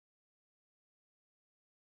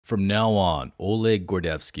From now on, Oleg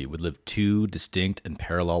Gordievsky would live two distinct and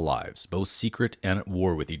parallel lives, both secret and at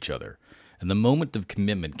war with each other. And the moment of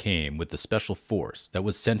commitment came with the special force that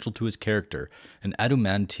was central to his character, an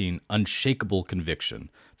adamantine, unshakable conviction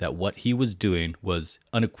that what he was doing was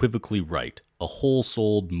unequivocally right, a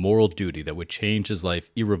whole-souled moral duty that would change his life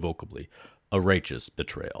irrevocably, a righteous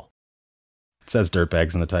betrayal. It says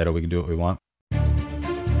dirtbags in the title. We can do what we want.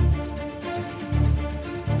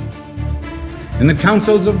 In the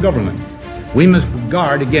councils of government, we must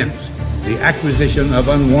guard against the acquisition of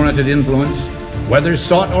unwarranted influence, whether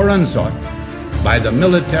sought or unsought, by the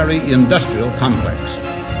military-industrial complex.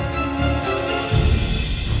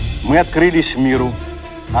 Мы открылись миру,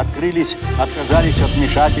 отказались от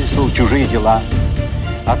вмешательства в чужие дела,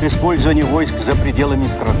 от использования войск за пределами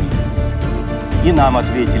страны. И нам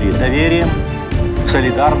ответили доверием,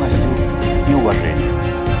 солидарностью и уважением.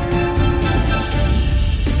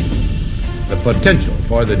 The potential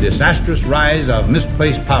for the disastrous rise of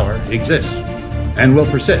misplaced power exists and will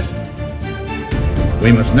persist.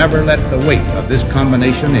 We must never let the weight of this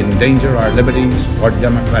combination endanger our liberties or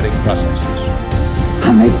democratic processes.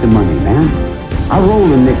 I make the money, man. I roll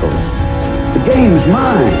the nickels. The game's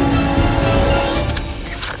mine.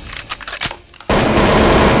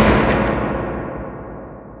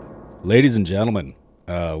 Ladies and gentlemen,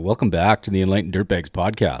 welcome back to the Enlightened Dirtbags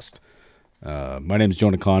podcast. My name is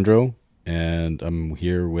Jonah Condro, and I'm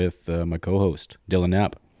here with my co-host, Dylan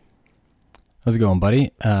Knapp. How's it going,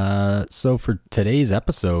 buddy? So for today's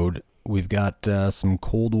episode, we've got some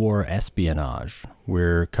Cold War espionage.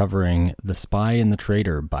 We're covering The Spy and the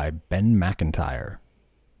Traitor by Ben Macintyre.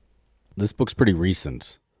 This book's pretty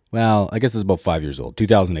recent. Well, I guess it's about 5 years old,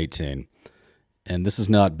 2018. And this is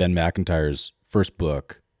not Ben Macintyre's first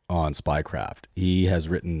book on spycraft. He has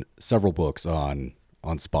written several books on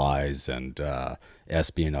spies and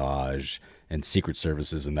espionage and secret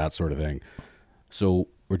services and that sort of thing. So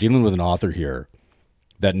we're dealing with an author here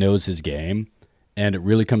that knows his game, and it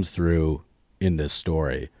really comes through in this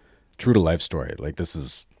story. True to life story. Like, this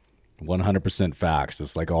is 100% facts.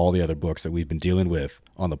 It's like all the other books that we've been dealing with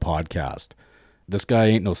on the podcast. This guy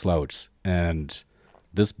ain't no slouch, and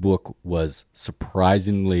this book was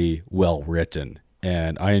surprisingly well written,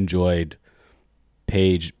 and I enjoyed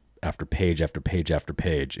page after page after page after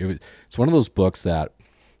page. It's one of those books that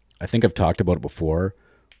I think I've talked about it before,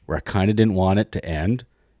 where I kind of didn't want it to end.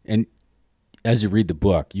 And as you read the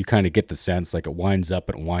book, you kind of get the sense like it winds up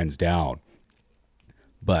and it winds down.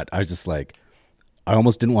 But I was just like, I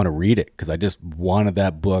almost didn't want to read it because I just wanted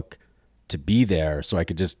that book to be there so I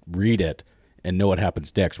could just read it and know what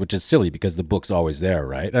happens next, which is silly because the book's always there,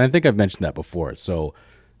 right? And I think I've mentioned that before. So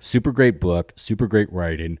super great book, super great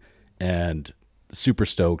writing, and super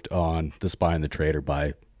stoked on The Spy and the Traitor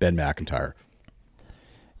by Ben Macintyre.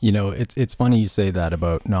 You know, it's funny you say that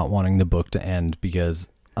about not wanting the book to end, because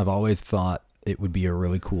I've always thought it would be a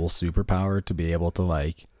really cool superpower to be able to,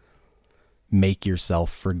 like, make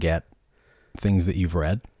yourself forget things that you've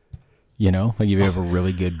read. You know, like if you have a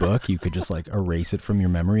really good book, you could just like erase it from your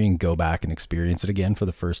memory and go back and experience it again for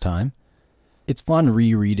the first time. It's fun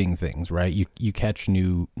rereading things, right? You catch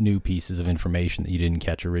new pieces of information that you didn't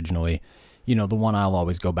catch originally. You know, the one I'll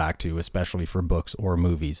always go back to, especially for books or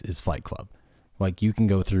movies, is Fight Club. Like, you can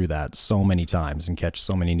go through that so many times and catch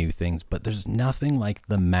so many new things, but there's nothing like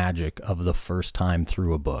the magic of the first time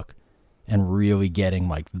through a book and really getting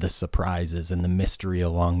like the surprises and the mystery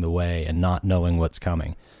along the way and not knowing what's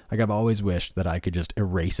coming. Like, I've always wished that I could just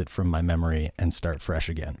erase it from my memory and start fresh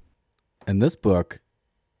again. In this book,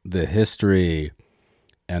 the history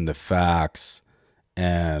and the facts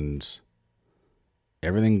and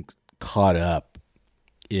everything caught up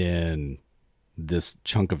in this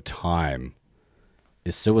chunk of time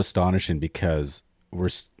is so astonishing, because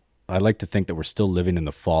I like to think that we're still living in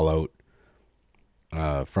the fallout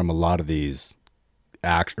from a lot of these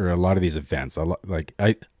a lot of these events.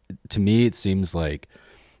 To me, it seems like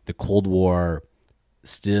the Cold War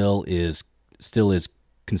still is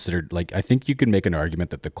considered, like, I think you can make an argument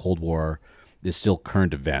that the Cold War is still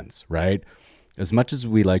current events, right? As much as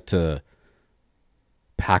we like to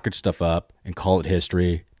package stuff up and call it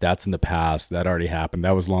history, that's in the past, that already happened,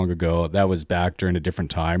 that was long ago, that was back during a different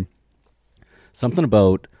time. Something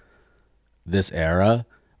about this era,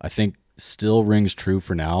 I think, still rings true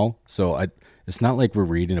for now. So it's not like we're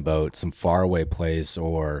reading about some faraway place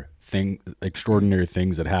or extraordinary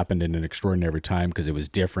things that happened in an extraordinary time because it was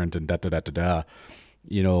different and da-da-da-da-da.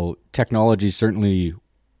 You know, technology certainly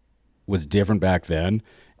was different back then,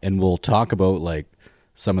 and we'll talk about like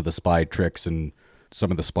some of the spy tricks and some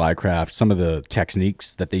of the spycraft, some of the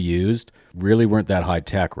techniques that they used really weren't that high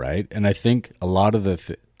tech, right? And I think a lot of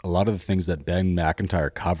a lot of the things that Ben Macintyre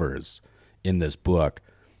covers in this book,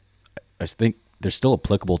 I think they're still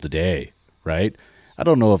applicable today, right? I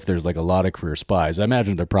don't know if there's like a lot of career spies. I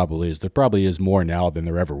imagine there probably is. There probably is more now than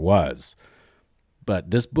there ever was. But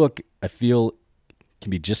this book, I feel, can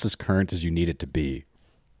be just as current as you need it to be.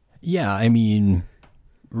 Yeah, I mean,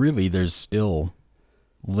 really, there's still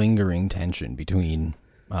lingering tension between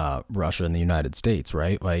Russia and the United States,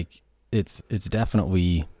 right? Like, it's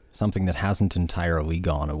definitely something that hasn't entirely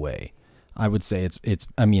gone away. I would say it's.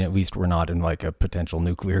 I mean, at least we're not in like a potential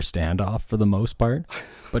nuclear standoff for the most part,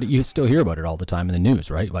 but you still hear about it all the time in the news,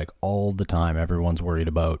 right? Like all the time, everyone's worried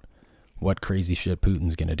about what crazy shit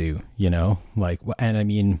Putin's gonna do, you know? Like, and I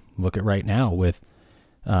mean, look at right now with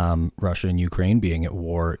Russia and Ukraine being at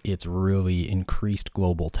war, it's really increased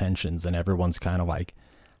global tensions, and everyone's kind of like,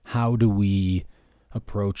 how do we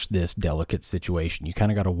approach this delicate situation? You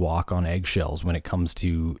kind of got to walk on eggshells when it comes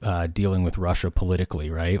to dealing with Russia politically,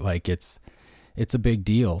 right? Like it's a big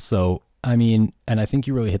deal. So, I mean, and I think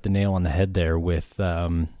you really hit the nail on the head there with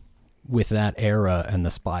that era and the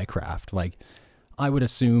spycraft. Like, I would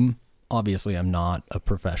assume, obviously I'm not a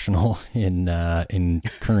professional in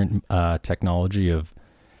current technology of,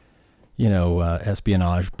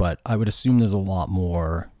 espionage, but I would assume there's a lot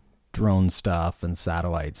more drone stuff and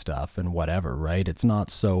satellite stuff and whatever, right? It's not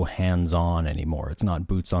so hands-on anymore. It's not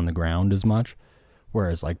boots on the ground as much.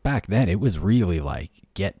 Whereas like back then it was really like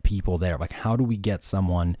get people there. Like, how do we get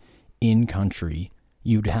someone in country?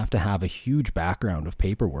 You'd have to have a huge background of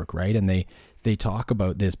paperwork, right? And they talk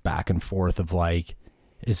about this back and forth of like,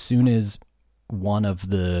 as soon as one of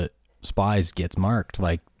the spies gets marked,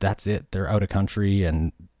 like that's it. They're out of country,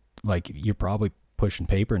 and like you're probably pushing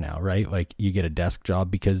paper now, right? Like you get a desk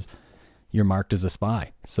job because you're marked as a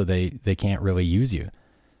spy, so they can't really use you.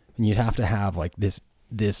 And you'd have to have like this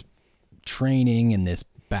training and this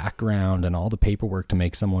background and all the paperwork to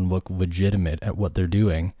make someone look legitimate at what they're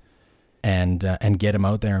doing, and get them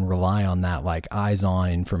out there and rely on that like eyes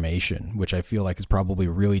on information, which I feel like has probably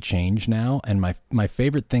really changed now. And my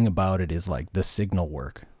favorite thing about it is like the signal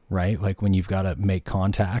work, right? Like when you've got to make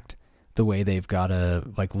contact, the way they've got to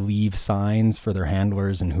like leave signs for their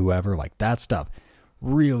handlers and whoever, like that stuff,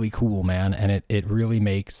 really cool, man. And it really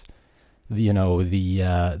makes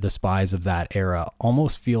the spies of that era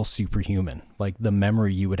almost feel superhuman, like the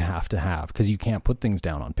memory you would have to have, because you can't put things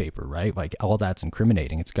down on paper, right? Like all that's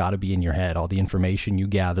incriminating. It's got to be in your head. All the information you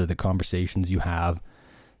gather, the conversations you have,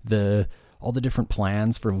 all the different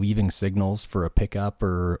plans for leaving signals for a pickup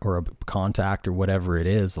or a contact or whatever it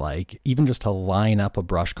is, like even just to line up a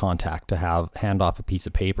brush contact to hand off a piece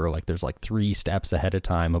of paper, like there's like 3 steps ahead of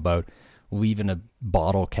time about leaving a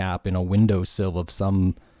bottle cap in a windowsill of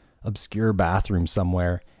some obscure bathroom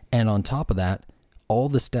somewhere. And on top of that, all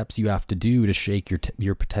the steps you have to do to shake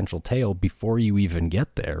your potential tail before you even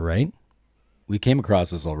get there, right? We came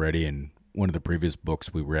across this already in one of the previous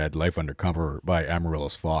books we read, Life Undercover by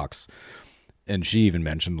Amaryllis Fox. And she even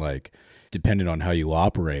mentioned, like, depending on how you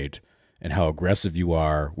operate and how aggressive you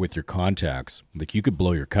are with your contacts, like you could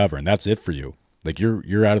blow your cover and that's it for you. Like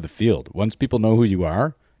you're out of the field. Once people know who you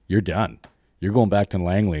are, you're done. You're going back to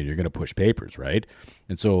Langley and you're going to push papers, right?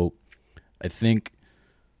 And so I think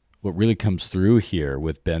what really comes through here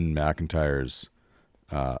with Ben Macintyre's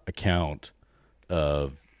account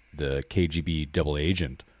of the KGB double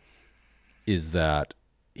agent is that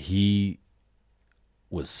he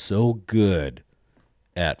was so good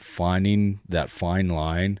at finding that fine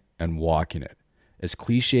line and walking it. As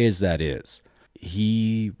cliche as that is,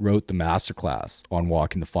 he wrote the masterclass on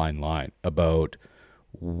walking the fine line about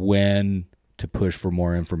when to push for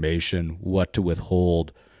more information, what to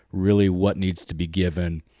withhold, really what needs to be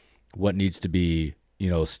given, what needs to be,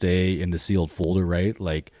 stay in the sealed folder, right?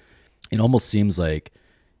 Like, it almost seems like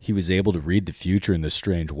he was able to read the future in this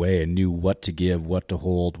strange way and knew what to give, what to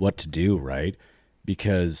hold, what to do, right?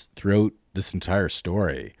 Because throughout this entire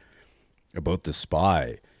story about the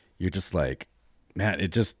spy, you're just like, man,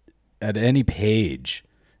 it just, at any page,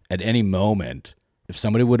 at any moment, if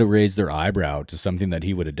somebody would have raised their eyebrow to something that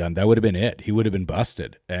he would have done, that would have been it. He would have been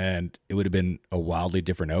busted, and it would have been a wildly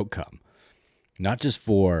different outcome. Not just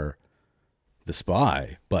for the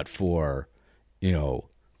spy, but for,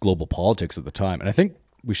 global politics at the time. And I think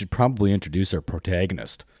we should probably introduce our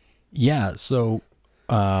protagonist. Yeah, so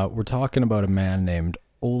we're talking about a man named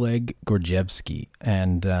Oleg Gordievsky.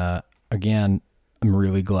 And again, I'm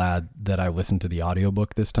really glad that I listened to the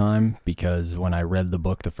audiobook this time, because when I read the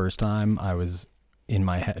book the first time, I was in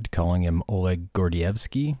my head calling him Oleg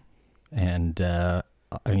Gordievsky. And,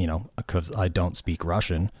 because I don't speak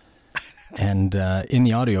Russian. And in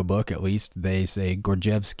the audiobook, at least, they say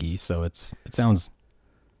Gordievsky. So it sounds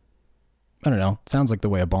I don't know. Sounds like the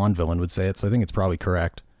way a Bond villain would say it, so I think it's probably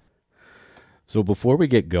correct. So before we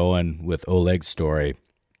get going with Oleg's story,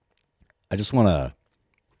 I just want to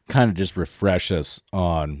kind of just refresh us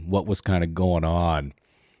on what was kind of going on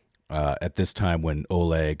at this time when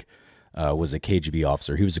Oleg was a KGB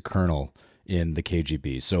officer. He was a colonel in the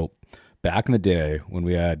KGB. So back in the day when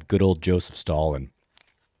we had good old Joseph Stalin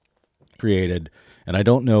created, and I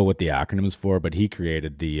don't know what the acronym is for, but he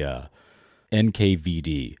created the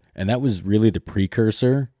NKVD, and that was really the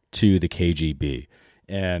precursor to the KGB.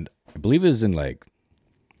 And I believe it was in like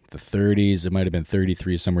the 30s. It might have been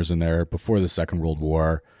 33, somewhere in there, before the Second World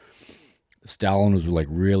War. Stalin was like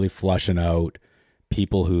really flushing out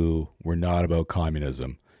people who were not about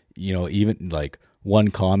communism. You know, even like one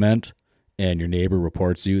comment and your neighbor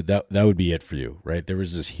reports you, that would be it for you, right? There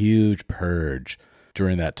was this huge purge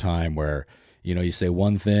during that time where, you know, you say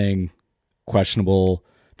one thing questionable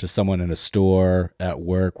to someone in a store, at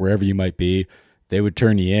work, wherever you might be, they would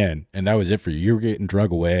turn you in, and that was it for you. You were getting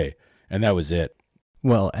drug away, and that was it.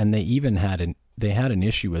 Well, and they even had an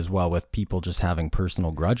issue as well with people just having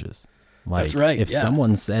personal grudges. Like, that's right. If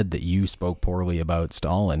someone said that you spoke poorly about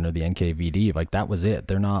Stalin or the NKVD, like that was it.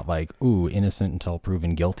 They're not like, ooh, innocent until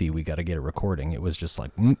proven guilty, we got to get a recording. It was just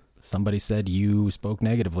like, somebody said you spoke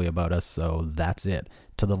negatively about us, so that's it.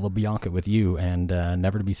 To the LaBianca with you, and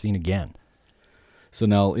never to be seen again. So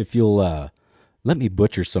now, if you'll let me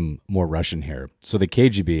butcher some more Russian here. So the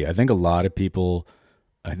KGB, I think a lot of people,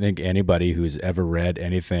 I think anybody who's ever read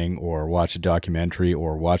anything or watched a documentary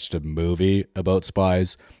or watched a movie about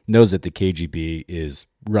spies knows that the KGB is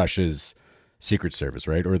Russia's secret service,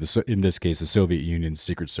 right? Or in this case, the Soviet Union's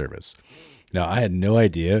secret service. Now, I had no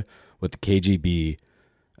idea what the KGB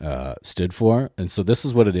stood for, and so this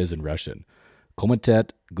is what it is in Russian.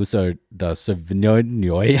 Komitet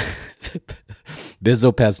Gosudasovnoy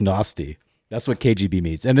Bezopasnosti. That's what KGB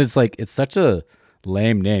means. And it's like, it's such a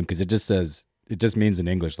lame name because it just means in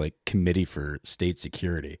English, like Committee for State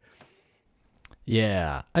Security.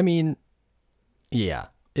 Yeah. I mean, yeah,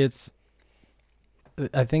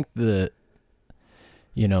 I think the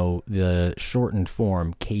shortened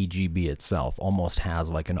form KGB itself almost has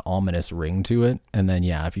like an ominous ring to it. And then,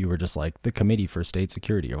 yeah, if you were just like the Committee for State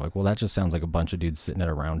Security, you're like, well, that just sounds like a bunch of dudes sitting at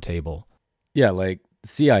a round table. Yeah, like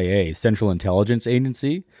CIA, Central Intelligence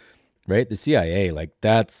Agency, right? The CIA, like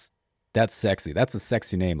that's sexy. That's a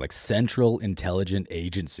sexy name, like Central Intelligence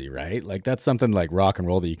Agency, right? Like that's something like rock and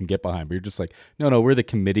roll that you can get behind. But you're just like, no, we're the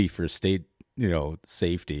Committee for State,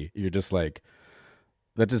 Safety. You're just like,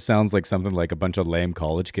 that just sounds like something like a bunch of lame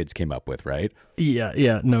college kids came up with, right?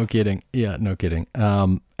 Yeah, no kidding.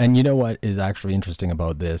 And you know what is actually interesting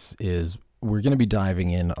about this is we're going to be diving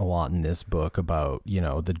in a lot in this book about,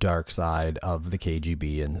 the dark side of the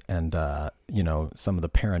KGB and some of the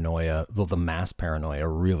paranoia, well, the mass paranoia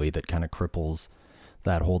really that kind of cripples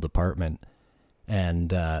that whole department.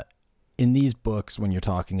 And in these books, when you're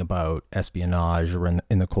talking about espionage or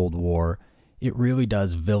in the Cold War, it really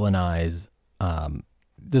does villainize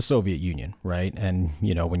the Soviet Union, right? And,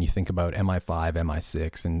 when you think about MI5,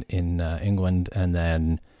 MI6 in England, and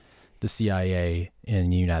then the CIA in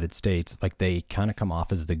the United States, like they kind of come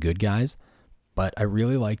off as the good guys. But I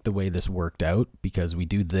really like the way this worked out because we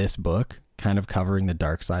do this book kind of covering the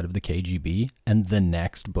dark side of the KGB, and the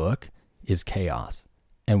next book is chaos.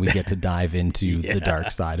 And we get to dive into the dark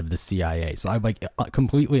side of the CIA. So I'm like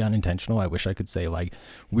completely unintentional. I wish I could say like,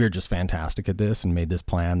 we're just fantastic at this and made this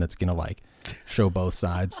plan that's going to like show both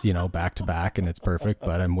sides, back to back, and it's perfect,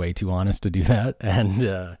 but I'm way too honest to do that.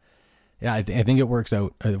 And, I think it works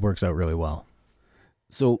out. It works out really well.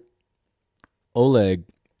 So Oleg,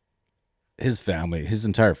 his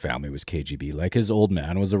entire family was KGB. Like his old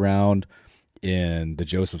man was around in the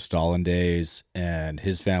Joseph Stalin days, and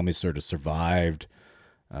his family sort of survived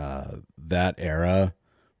that era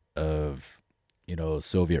of,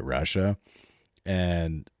 Soviet Russia.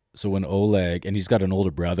 And so when Oleg, and he's got an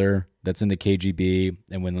older brother that's in the KGB,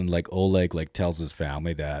 and when like Oleg like tells his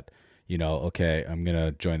family that, okay, I'm going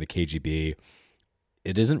to join the KGB,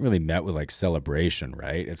 it isn't really met with like celebration,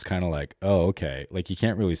 right? It's kind of like, oh, okay. Like you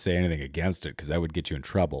can't really say anything against it because that would get you in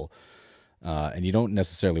trouble. And you don't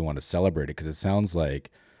necessarily want to celebrate it because it sounds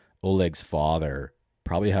like Oleg's father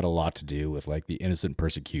probably had a lot to do with like the innocent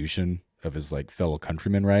persecution of his like fellow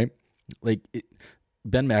countrymen, right? Like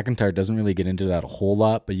Ben Macintyre doesn't really get into that a whole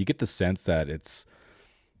lot, but you get the sense that it's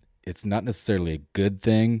not necessarily a good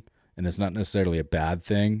thing, and it's not necessarily a bad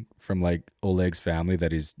thing from like Oleg's family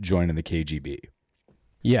that he's joining the KGB.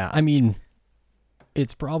 Yeah, I mean,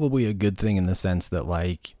 it's probably a good thing in the sense that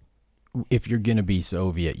like if you're going to be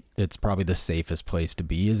Soviet, it's probably the safest place to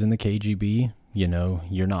be is in the KGB. You know,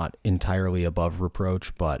 you're not entirely above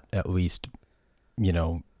reproach, but at least, you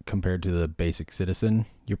know, compared to the basic citizen,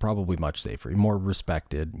 you're probably much safer, more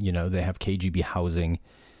respected. You know, they have KGB housing.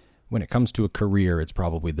 When it comes to a career, it's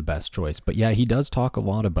probably the best choice. But yeah, he does talk a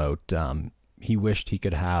lot about he wished he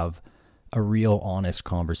could have a real honest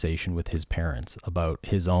conversation with his parents about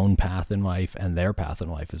his own path in life and their path in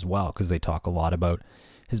life as well, because they talk a lot about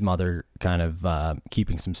his mother kind of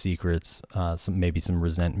keeping some secrets, maybe some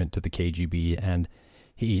resentment to the KGB, and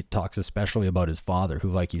he talks especially about his father, who,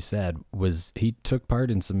 like you said, he took part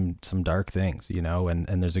in some dark things, you know,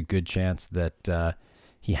 and there's a good chance that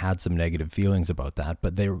he had some negative feelings about that,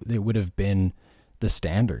 but they would have been the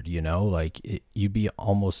standard, you know, like you'd be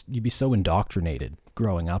so indoctrinated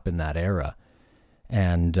growing up in that era,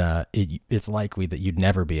 and it's likely that you'd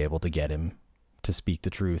never be able to get him to speak the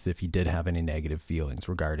truth if he did have any negative feelings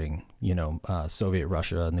regarding, you know, Soviet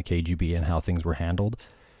Russia and the KGB and how things were handled.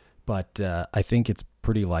 But I think it's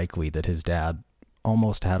pretty likely that his dad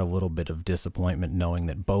almost had a little bit of disappointment knowing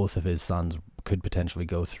that both of his sons could potentially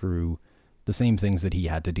go through the same things that he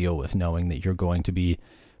had to deal with, knowing that you're going to be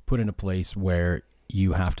put in a place where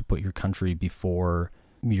you have to put your country before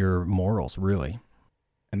your morals, really.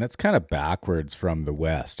 And that's kind of backwards from the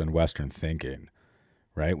West and Western thinking,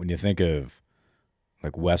 right? When you think of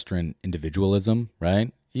like Western individualism,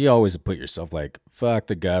 right? You always put yourself like, fuck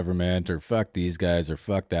the government or fuck these guys or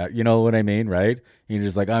fuck that. You know what I mean, right? You're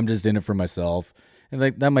just like, I'm just in it for myself. And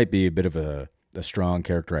like that might be a bit of a strong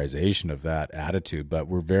characterization of that attitude, but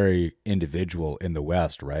we're very individual in the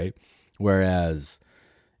West, right? Whereas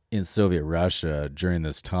in Soviet Russia during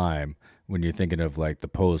this time, when you're thinking of like the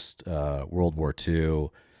post World War II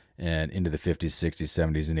and into the 50s, 60s,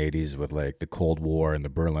 70s, and 80s with like the Cold War and the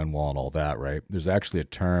Berlin Wall and all that, right? There's actually a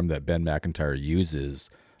term that Ben Macintyre uses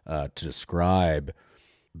to describe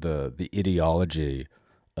the ideology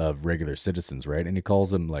of regular citizens, right? And he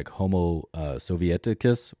calls them like Homo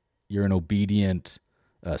Sovieticus. You're an obedient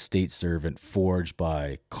state servant forged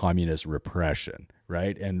by communist repression,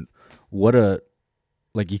 right? And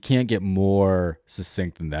you can't get more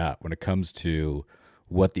succinct than that when it comes to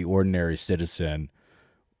what the ordinary citizen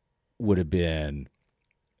would have been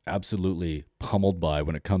absolutely pummeled by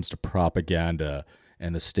when it comes to propaganda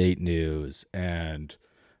and the state news, and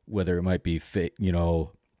whether it might be fake, you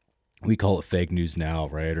know, we call it fake news now,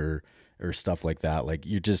 right? Or stuff like that. Like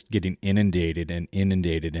you're just getting inundated, right?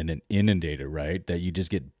 That you just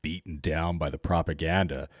get beaten down by the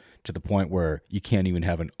propaganda to the point where you can't even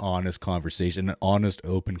have an honest conversation, an honest,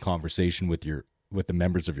 open conversation with the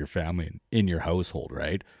members of your family in your household,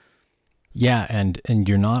 right? Yeah, and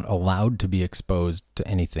you're not allowed to be exposed to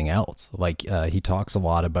anything else. Like he talks a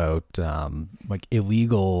lot about like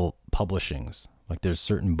illegal publishings. Like there's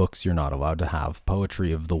certain books you're not allowed to have,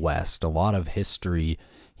 poetry of the West, a lot of history,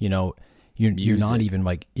 you know. You're not even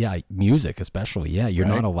like, music especially. Yeah, you're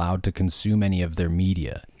not allowed to consume any of their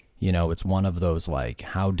media. You know, it's one of those like,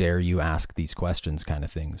 how dare you ask these questions kind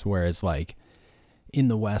of things. Whereas like in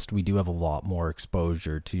the West, we do have a lot more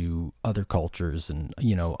exposure to other cultures and,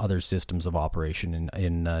 you know, other systems of operation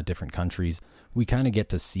in different countries. We kind of get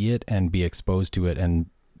to see it and be exposed to it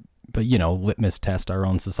but, you know, litmus test our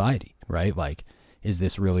own society, right? Like, is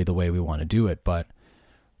this really the way we want to do it? But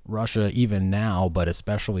Russia, even now, but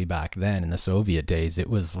especially back then in the Soviet days, it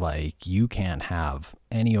was like you can't have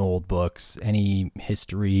any old books, any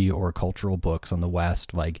history or cultural books on the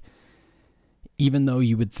West. Like, even though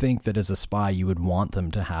you would think that as a spy, you would want them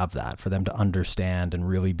to have that for them to understand and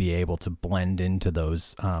really be able to blend into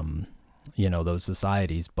those, you know, those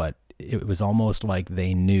societies. But it was almost like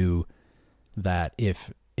they knew that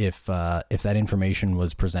if that information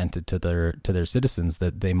was presented to their citizens,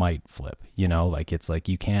 that they might flip, you know, like it's like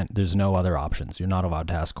there's no other options. You're not allowed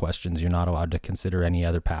to ask questions. You're not allowed to consider any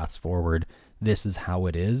other paths forward. This is how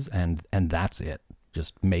it is. And that's it.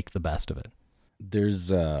 Just make the best of it. There's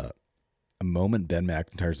a moment Ben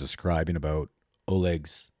Macintyre is describing about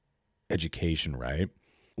Oleg's education, right?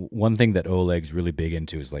 One thing that Oleg's really big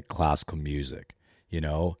into is like classical music, you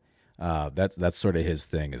know? That's sort of his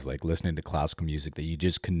thing, is like listening to classical music that you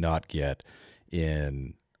just could not get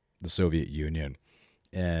in the Soviet Union.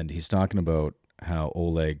 And he's talking about how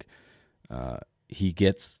Oleg, he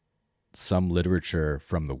gets some literature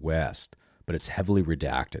from the West, but it's heavily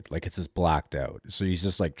redacted. Like it's just blacked out. So he's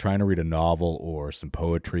just like trying to read a novel or some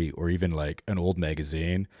poetry or even like an old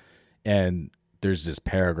magazine, and there's just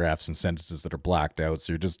paragraphs and sentences that are blacked out.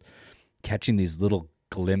 So you're just catching these little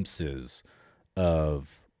glimpses of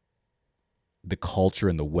the culture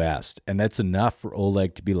in the West. And that's enough for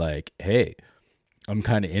Oleg to be like, hey, I'm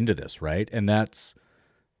kind of into this, right? And that's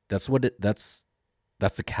that's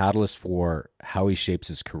the catalyst for how he shapes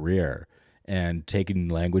his career and taking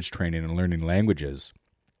language training and learning languages,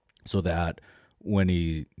 so that when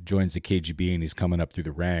he joins the KGB and he's coming up through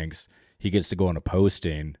the ranks, he gets to go on a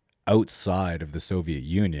posting outside of the Soviet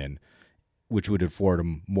Union, which would afford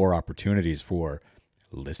him more opportunities for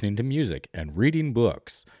listening to music and reading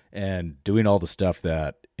books and doing all the stuff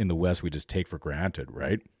that in the West we just take for granted,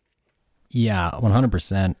 right? Yeah,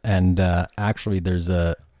 100%. And actually, there's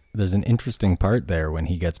an interesting part there when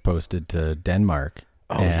he gets posted to Denmark.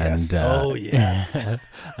 Oh, and, yes.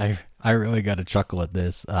 I really got a chuckle at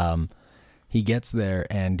this. He gets there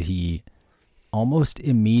and he almost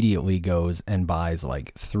immediately goes and buys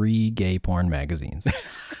like 3 gay porn magazines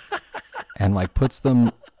and like puts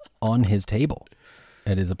them on his table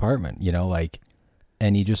at his apartment,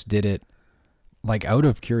 and he just did it like out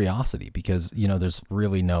of curiosity because, there's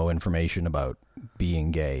really no information about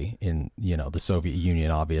being gay in, the Soviet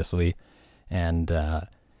Union, obviously. And,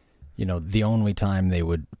 the only time they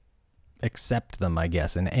would accept them, I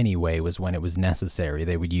guess, in any way was when it was necessary.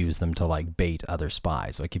 They would use them to like bait other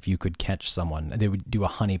spies. Like if you could catch someone, they would do a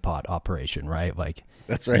honeypot operation, right? Like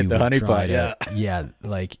that's right, the honeypot, yeah. Yeah,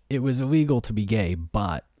 like it was illegal to be gay,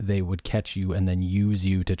 but they would catch you and then use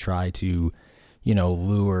you to try to,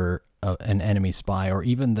 lure an enemy spy or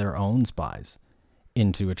even their own spies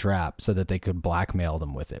into a trap so that they could blackmail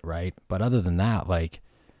them with it, right? But other than that, like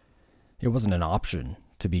it wasn't an option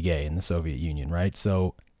to be gay in the Soviet Union, right?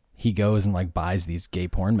 So he goes and like buys these gay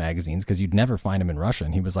porn magazines because you'd never find them in Russia.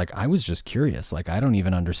 And he was like, I was just curious. Like, I don't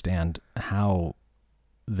even understand how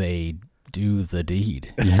they do the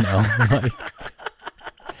deed, like,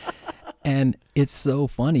 and it's so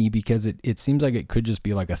funny because it seems like it could just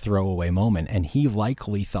be like a throwaway moment. And he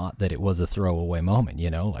likely thought that it was a throwaway moment,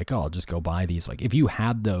 like, oh, I'll just go buy these. Like if you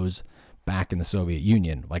had those back in the Soviet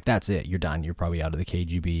Union, like that's it. You're done. You're probably out of the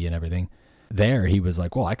KGB and everything. There, he was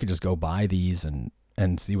like, well, I could just go buy these and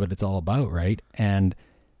see what it's all about, right? And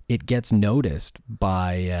it gets noticed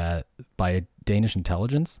by Danish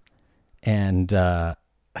intelligence, and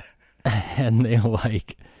and they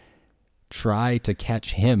like try to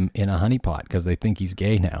catch him in a honeypot because they think he's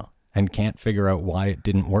gay now and can't figure out why it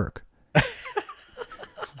didn't work.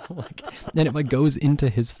 And it like goes into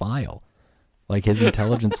his file, like his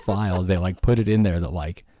intelligence file. They like put it in there that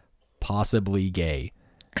like possibly gay.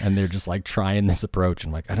 And they're just like trying this approach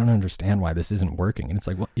and like, I don't understand why this isn't working. And it's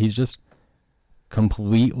like, well, he's just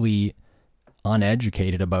completely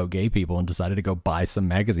uneducated about gay people and decided to go buy some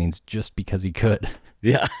magazines just because he could.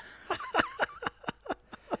 Yeah.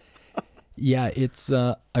 Yeah, it's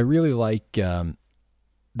I really like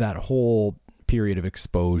that whole period of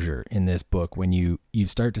exposure in this book when you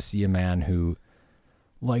start to see a man who,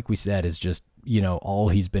 like we said, is just, all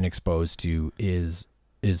he's been exposed to is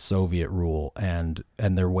Soviet rule and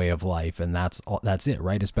their way of life, and that's it,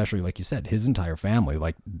 right? Especially like you said, his entire family,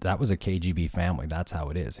 like that was a KGB family. That's how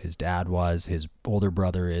it is. His dad was, his older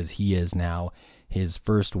brother is, he is now, his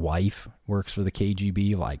first wife works for the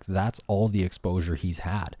KGB. Like that's all the exposure he's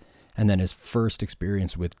had. And then his first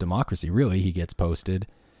experience with democracy, really, he gets posted,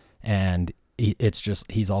 and it's just,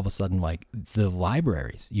 he's all of a sudden like the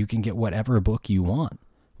libraries. You can get whatever book you want.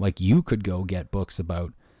 Like you could go get books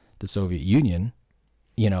about the Soviet Union,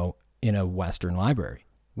 in a Western library.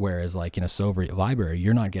 Whereas like in a Soviet library,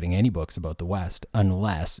 you're not getting any books about the West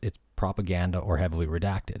unless it's propaganda or heavily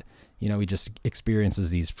redacted. He just experiences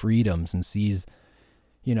these freedoms and sees,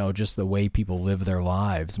 just the way people live their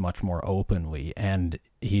lives much more openly. And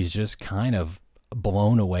he's just kind of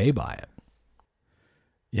blown away by it.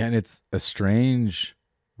 Yeah, and it's a strange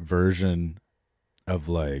version of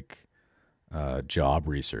like job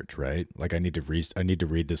research, right? Like I need to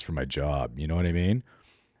read this for my job. You know what I mean?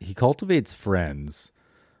 He cultivates friends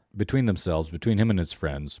between themselves, between him and his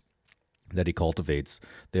friends that he cultivates.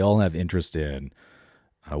 They all have interest in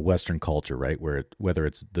Western culture, right? Whether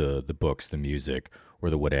it's the books, the music, or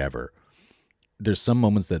the whatever. There's some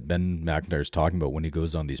moments that Ben Macintyre is talking about when he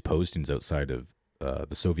goes on these postings outside of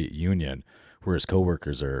the Soviet Union, where his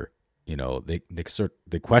coworkers are,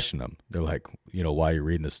 they question him. They're like, why are you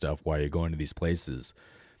reading this stuff? Why are you going to these places?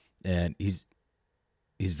 And he's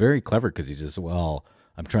very clever because he's just, well,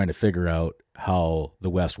 I'm trying to figure out how the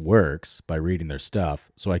West works by reading their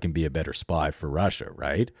stuff so I can be a better spy for Russia,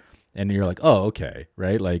 right? And you're like, oh, okay,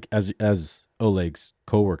 right? Like as Oleg's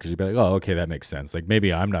coworkers, you'd be like, oh, okay, that makes sense. Like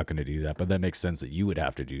maybe I'm not going to do that, but that makes sense that you would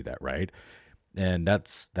have to do that, right? And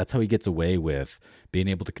that's how he gets away with being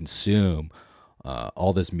able to consume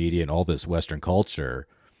all this media and all this Western culture,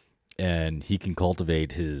 and he can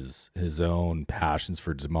cultivate his own passions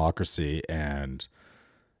for democracy and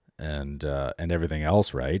everything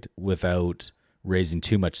else, right? Without raising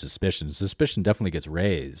too much suspicion. Suspicion definitely gets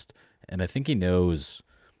raised, and I think he knows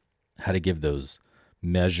how to give those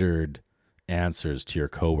measured answers to your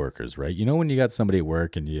coworkers, right? You know, when you got somebody at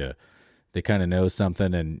work and they kind of know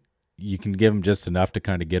something and you can give them just enough to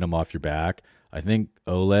kind of get them off your back. I think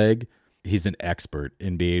Oleg, he's an expert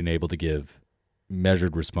in being able to give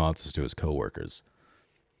measured responses to his coworkers.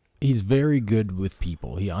 He's very good with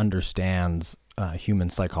people. He understands human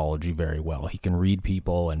psychology very well. He can read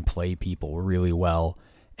people and play people really well.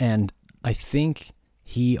 And I think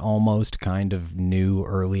he almost kind of knew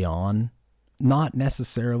early on, not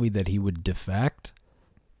necessarily that he would defect,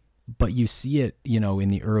 but you see it, you know, in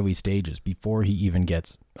the early stages before he even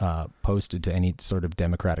gets posted to any sort of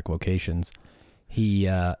democratic locations. He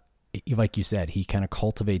like you said, he kind of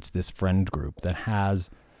cultivates this friend group that has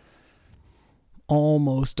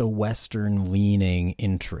almost a Western leaning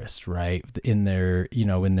interest, right? In their, you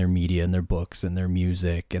know, in their media and their books and their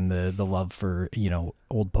music and the love for, you know,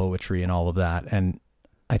 old poetry and all of that. And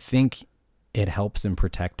I think it helps him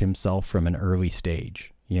protect himself from an early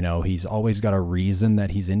stage. You know, he's always got a reason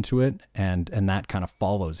that he's into it, and that kind of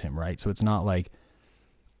follows him, right? So it's not like,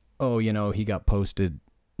 oh, you know, he got posted,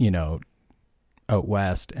 you know, out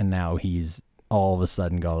west and now he's all of a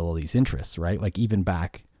sudden got all these interests, right? Like even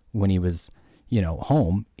back when he was, you know,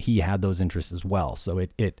 home, he had those interests as well. So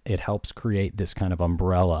it helps create this kind of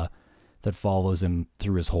umbrella that follows him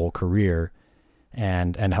through his whole career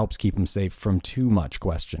and helps keep him safe from too much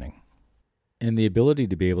questioning. And the ability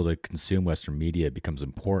to be able to consume Western media becomes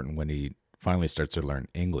important when he finally starts to learn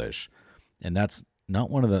English. And that's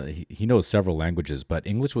not one of the, he knows several languages, but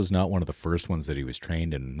English was not one of the first ones that he was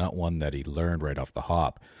trained in, not one that he learned right off the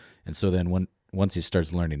hop. And so then once he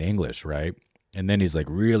starts learning English, right, and then he's like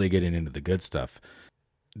really getting into the good stuff.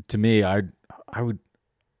 To me, I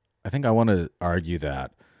think I want to argue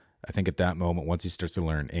that I think at that moment, once he starts to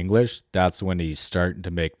learn English, that's when he's starting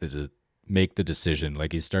to make the decision.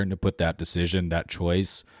 Like he's starting to put that decision, that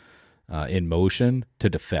choice in motion to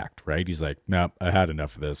defect, right? He's like, nope, I had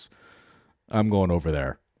enough of this. I'm going over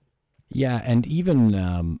there. Yeah, and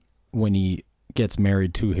even when he gets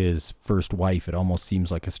married to his first wife, it almost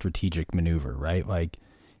seems like a strategic maneuver, right? Like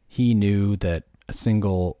he knew that a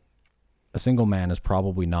single man is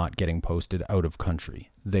probably not getting posted out of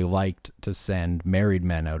country. They liked to send married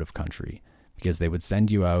men out of country because they would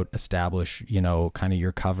send you out, establish, you know, kind of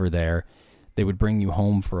your cover there. They would bring you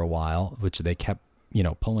home for a while, which they kept, you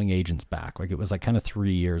know, pulling agents back. Like it was like kind of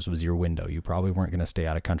 3 years was your window. You probably weren't going to stay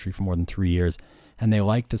out of country for more than 3 years. And they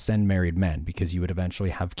liked to send married men because you would eventually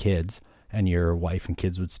have kids and your wife and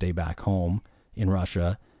kids would stay back home in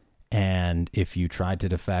Russia. And if you tried to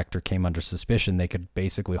defect or came under suspicion, they could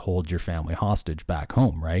basically hold your family hostage back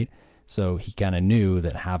home, right? So he kind of knew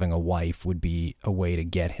that having a wife would be a way to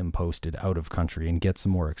get him posted out of country and get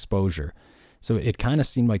some more exposure. So it kind of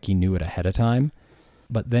seemed like he knew it ahead of time.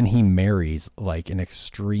 But then he marries like an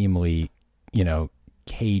extremely, you know,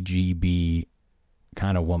 KGB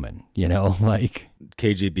kind of woman, you know, like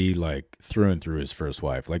KGB, like through and through his first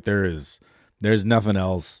wife. Like there's nothing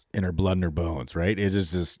else in her blood and her bones, right? It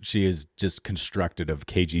is just, she is just constructed of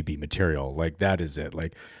KGB material. Like that is it.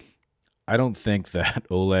 Like, I don't think that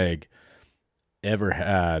Oleg ever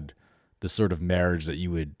had the sort of marriage that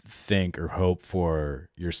you would think or hope for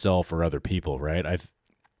yourself or other people, right?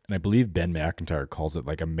 And I believe Ben Macintyre calls it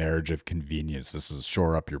like a marriage of convenience. This is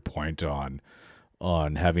shore up your point on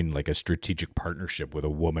having like a strategic partnership with a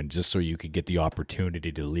woman just so you could get the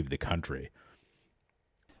opportunity to leave the country.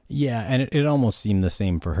 Yeah, and it almost seemed the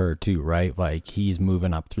same for her too, right? Like he's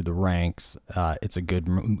moving up through the ranks. It's a good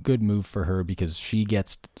move for her because she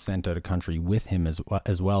gets sent out of country with him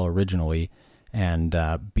as well originally, and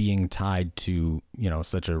being tied to, you know,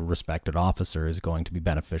 such a respected officer is going to be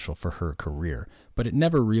beneficial for her career. But it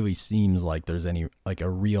never really seems like there's any like a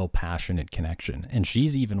real passionate connection, and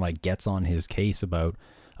she's even like gets on his case about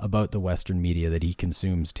the Western media that he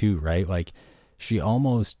consumes too, right? Like she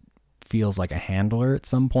almost feels like a handler at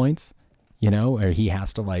some points, you know, or he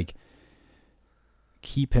has to like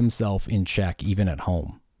keep himself in check even at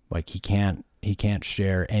home. Like he can't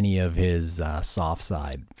share any of his soft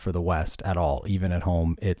side for the West at all. Even at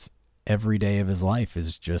home, it's every day of his life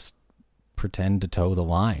is just pretend to toe the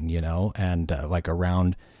line, you know, and like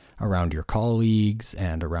around your colleagues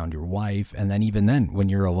and around your wife. And then even then, when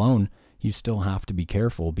you're alone, you still have to be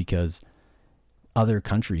careful because other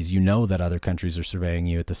countries, you know that other countries are surveying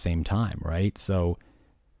you at the same time, right? So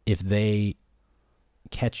if they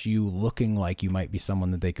catch you looking like you might be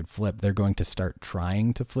someone that they could flip, they're going to start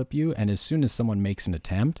trying to flip you. And as soon as someone makes an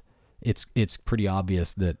attempt, it's pretty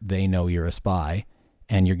obvious that they know you're a spy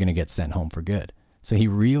and you're going to get sent home for good. So he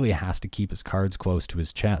really has to keep his cards close to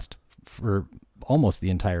his chest for almost the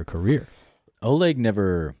entire career. Oleg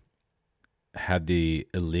never had the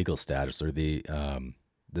illegal status or the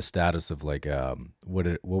status of like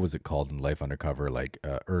what was it called in Life Undercover, like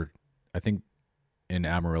or I think in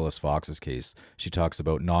Amaryllis Fox's case she talks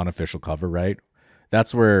about non-official cover, right?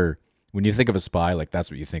 That's where when you think of a spy, like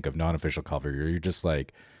that's what you think of, non-official cover. You're just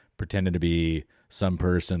like pretending to be some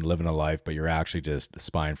person living a life, but you're actually just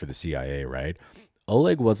spying for the CIA, right?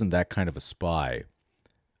 Oleg wasn't that kind of a spy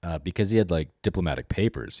because he had like diplomatic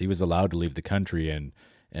papers. He was allowed to leave the country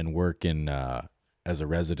and work in as a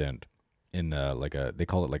resident in like they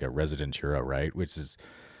call it like a residentura, right? Which is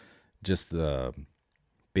just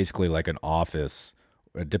basically like an office,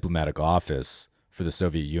 a diplomatic office for the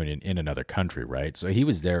Soviet Union in another country, right? So he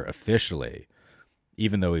was there officially,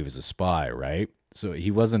 even though he was a spy, right? So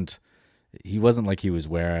he wasn't like he was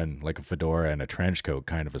wearing like a fedora and a trench coat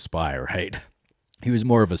kind of a spy, right? He was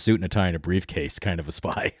more of a suit and a tie and a briefcase kind of a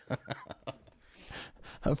spy.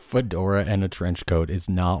 A fedora and a trench coat is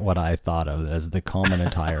not what I thought of as the common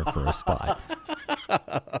attire for a spy.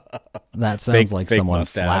 That sounds like someone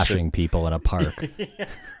mustache flashing people in a park.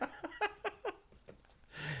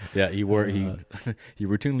 Yeah, he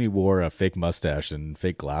routinely wore a fake mustache and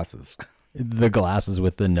fake glasses. The glasses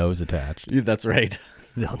with the nose attached. Yeah, that's right.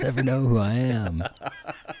 They'll never know who I am.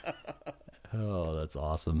 Oh, that's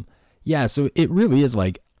awesome. Yeah, so it really is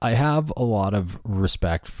like I have a lot of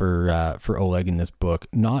respect for Oleg in this book.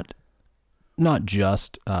 Not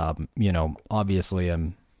just obviously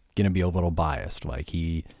I'm gonna be a little biased. Like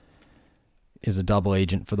he is a double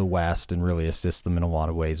agent for the West and really assists them in a lot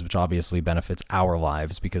of ways, which obviously benefits our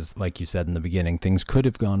lives because, like you said in the beginning, things could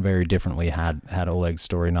have gone very differently had Oleg's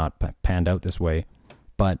story not panned out this way.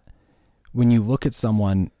 But when you look at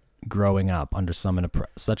someone growing up under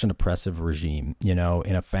such an oppressive regime, in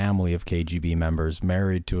a family of KGB members,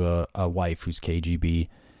 married to a wife who's KGB,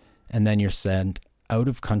 and then you're sent out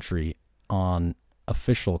of country on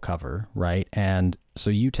official cover, right? And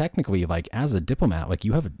so you technically, like, as a diplomat, like,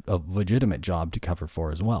 you have a legitimate job to cover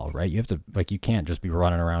for as well, right? You have to, like, you can't just be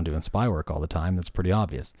running around doing spy work all the time. That's pretty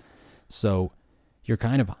obvious. So you're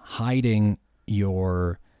kind of hiding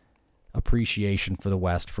your appreciation for the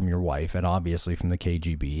West from your wife and obviously from the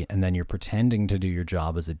KGB, and then you're pretending to do your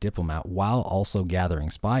job as a diplomat while also gathering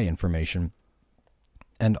spy information.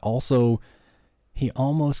 And also, he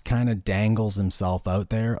almost kind of dangles himself out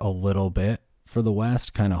there a little bit for the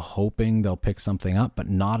West, kind of hoping they'll pick something up, but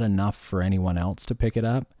not enough for anyone else to pick it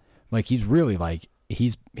up. Like, he's really like,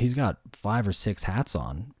 he's got 5 or 6 hats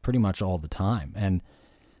on pretty much all the time. And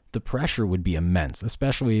the pressure would be immense,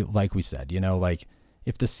 especially like we said, like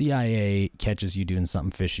if the CIA catches you doing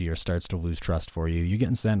something fishy or starts to lose trust for you, you're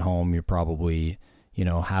getting sent home. You're probably,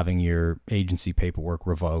 having your agency paperwork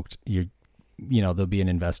revoked. There'll be an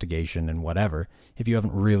investigation and whatever. If you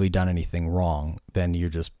haven't really done anything wrong, then you're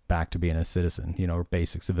just back to being a citizen, or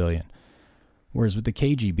basic civilian. Whereas with the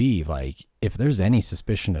KGB, like, if there's any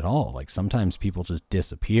suspicion at all, like, sometimes people just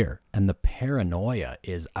disappear and the paranoia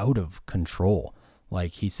is out of control.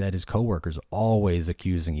 Like he said, his coworkers are always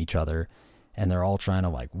accusing each other and they're all trying to,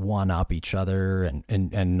 like, one up each other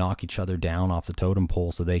and knock each other down off the totem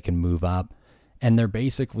pole so they can move up. And they're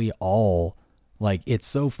basically all, like, it's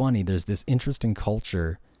so funny. There's this interesting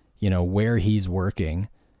culture, where he's working,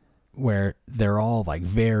 where they're all, like,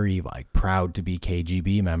 very, like, proud to be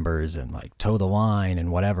KGB members and, like, toe the line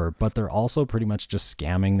and whatever, but they're also pretty much just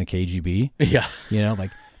scamming the KGB. Yeah.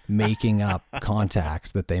 Like making up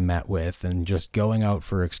contacts that they met with and just going out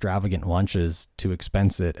for extravagant lunches to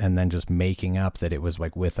expense it and then just making up that it was,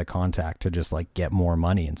 like, with a contact to just, like, get more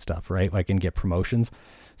money and stuff, right? Like, and get promotions.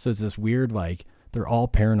 So it's this weird, like, they're all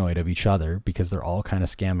paranoid of each other because they're all kind of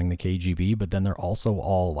scamming the KGB, but then they're also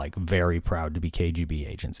all, like, very proud to be KGB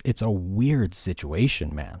agents. It's a weird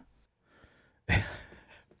situation, man.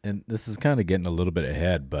 And this is kind of getting a little bit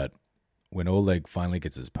ahead, but when Oleg finally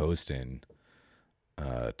gets his posting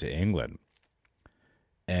to England,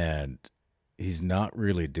 and he's not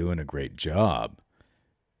really doing a great job,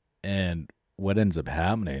 and what ends up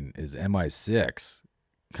happening is MI6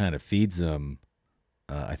 kind of feeds him.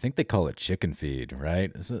 I think they call it chicken feed,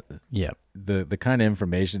 right? Yeah. The kind of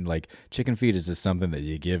information, like, chicken feed is just something that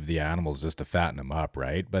you give the animals just to fatten them up,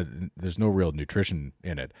 right? But there's no real nutrition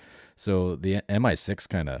in it. So the MI6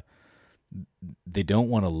 kind of, they don't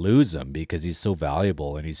want to lose him because he's so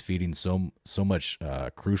valuable and he's feeding so much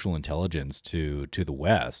crucial intelligence to the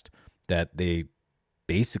West that they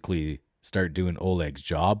basically start doing Oleg's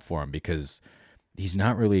job for him because he's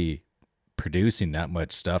not really producing that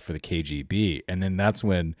much stuff for the KGB. And then that's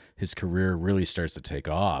when his career really starts to take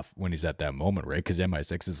off, when he's at that moment, right? Because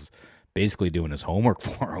MI6 is basically doing his homework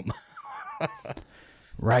for him.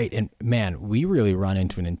 Right. And man, we really run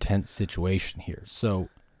into an intense situation here. So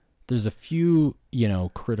there's a few,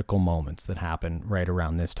 critical moments that happen right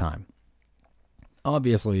around this time.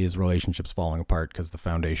 Obviously, his relationship's falling apart because the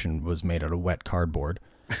foundation was made out of wet cardboard.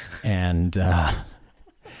 And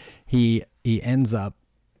he ends up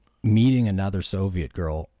meeting another Soviet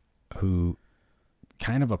girl who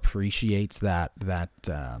kind of appreciates that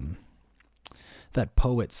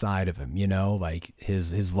poet side of him, like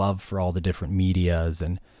his love for all the different medias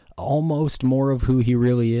and almost more of who he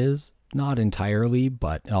really is. Not entirely,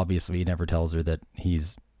 but obviously he never tells her that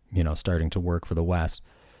he's, starting to work for the West.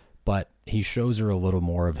 But he shows her a little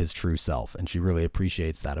more of his true self, and she really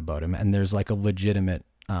appreciates that about him. And there's like a legitimate,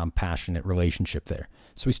 passionate relationship there.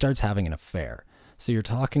 So he starts having an affair. So you're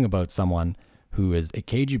talking about someone who is a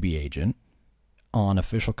KGB agent on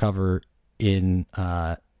official cover in,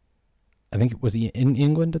 I think, was he in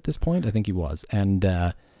England at this point? I think he was.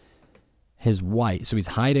 And his wife, so he's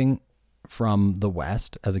hiding from the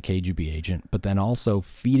West as a KGB agent, but then also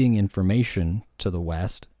feeding information to the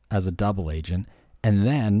West as a double agent. And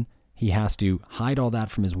then he has to hide all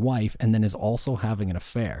that from his wife, and then is also having an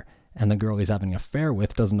affair. And the girl he's having an affair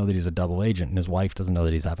with doesn't know that he's a double agent, and his wife doesn't know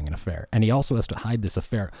that he's having an affair. And he also has to hide this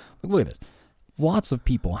affair. Look at this. Lots of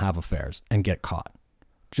people have affairs and get caught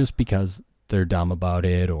just because they're dumb about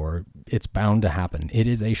it, or it's bound to happen. It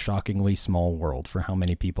is a shockingly small world for how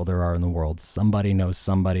many people there are in the world. Somebody knows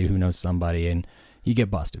somebody who knows somebody, and you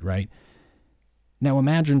get busted, right? Now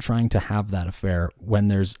imagine trying to have that affair when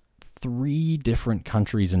there's 3 different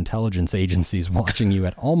countries' intelligence agencies watching you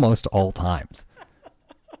at almost all times.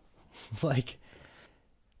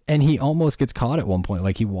 And he almost gets caught at one point.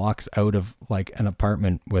 Like, he walks out of like an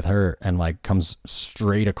apartment with her and like comes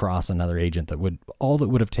straight across another agent that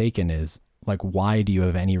would have taken is like, why do you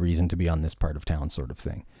have any reason to be on this part of town, sort of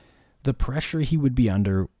thing. The pressure he would be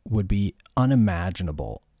under would be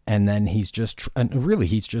unimaginable. And then he's just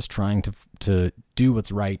trying to do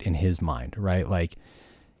what's right in his mind, right? Like,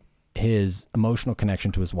 his emotional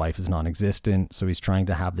connection to his wife is non-existent, so he's trying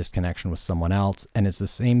to have this connection with someone else, and it's the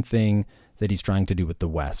same thing that he's trying to do with the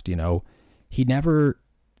West. He never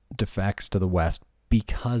defects to the West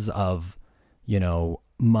because of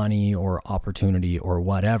money or opportunity or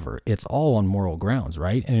whatever. It's all on moral grounds,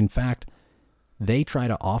 right? And in fact, they try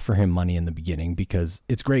to offer him money in the beginning because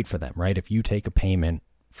it's great for them, right? If you take a payment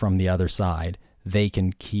from the other side, they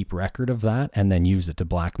can keep record of that and then use it to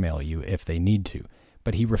blackmail you if they need to.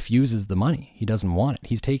 But he refuses the money. He doesn't want it.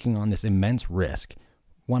 He's taking on this immense risk.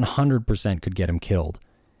 100% could get him killed.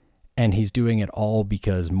 And he's doing it all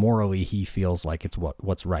because morally he feels like it's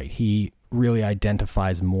what's right. He really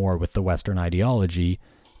identifies more with the Western ideology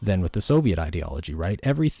than with the Soviet ideology, right?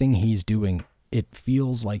 Everything he's doing, it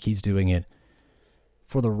feels like he's doing it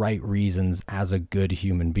for the right reasons as a good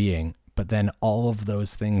human being. But then all of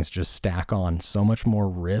those things just stack on so much more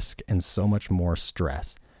risk and so much more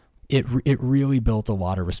stress. It really built a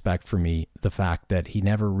lot of respect for me, the fact that he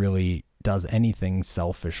never really does anything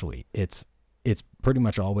selfishly. It's pretty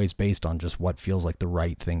much always based on just what feels like the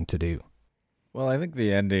right thing to do. Well, I think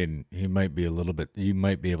the ending, you might be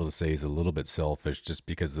able to say he's a little bit selfish just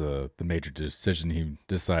because of the major decision he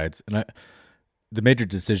decides. And the major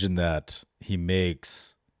decision that he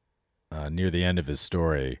makes near the end of his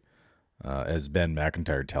story, as Ben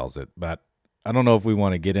Macintyre tells it. But I don't know if we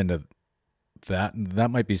want to get into that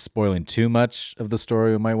might be spoiling too much of the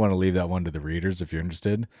story. We might want to leave that one to the readers if you're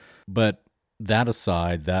interested. But that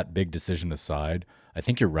aside, that big decision aside, I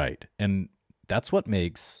think you're right. And that's what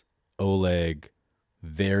makes Oleg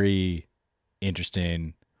very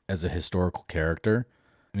interesting as a historical character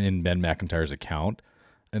in Ben Macintyre's account.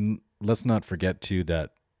 And let's not forget too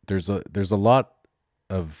that there's a lot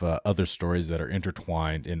of other stories that are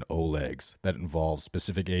intertwined in Oleg's that involve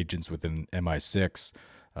specific agents within MI6,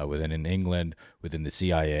 within in England, within the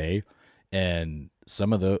CIA, and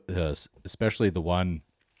some of the, especially the one,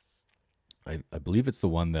 I believe it's the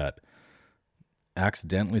one that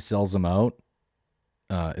accidentally sells him out.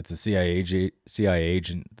 It's a CIA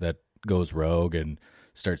agent that goes rogue and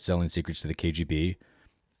starts selling secrets to the KGB.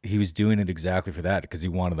 He was doing it exactly for that because he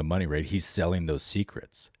wanted the money, right? He's selling those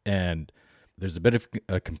secrets. And there's a bit of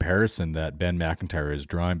a comparison that Ben Macintyre is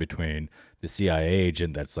drawing between the CIA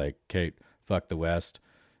agent that's like, okay, fuck the West.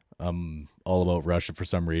 All about Russia for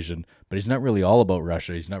some reason, but he's not really all about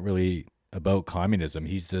Russia. He's not really about communism.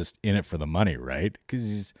 He's just in it for the money, right? Because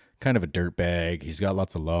he's kind of a dirtbag. He's got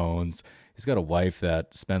lots of loans. He's got a wife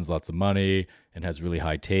that spends lots of money and has really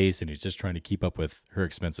high taste, and he's just trying to keep up with her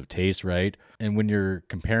expensive taste, right? And when you're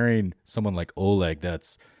comparing someone like Oleg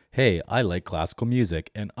that's, hey, I like classical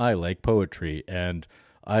music, and I like poetry, and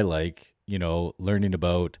I like, learning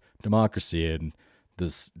about democracy and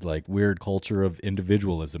this like weird culture of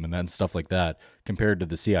individualism and then stuff like that, compared to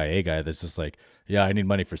the CIA guy that's just like, yeah, I need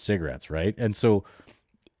money for cigarettes, right? And so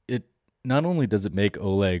it not only does it make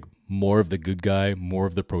Oleg more of the good guy, more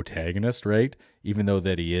of the protagonist, right? Even though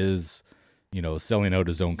that he is, selling out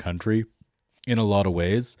his own country in a lot of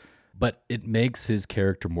ways, but it makes his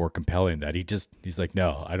character more compelling that he's like,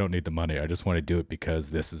 no, I don't need the money. I just want to do it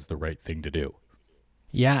because this is the right thing to do.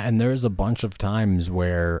 Yeah, and there's a bunch of times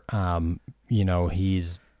where,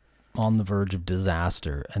 he's on the verge of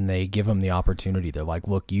disaster, and they give him the opportunity. They're like,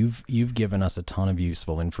 look, you've given us a ton of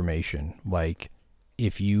useful information. Like,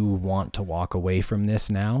 if you want to walk away from this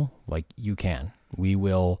now, like, you can. We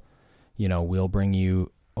will, we'll bring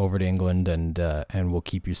you over to England, and we'll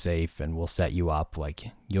keep you safe, and we'll set you up.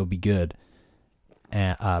 Like, you'll be good.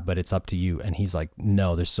 But it's up to you. And he's like,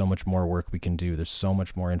 no, there's so much more work we can do. There's so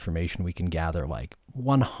much more information we can gather, like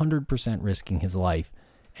 100% risking his life.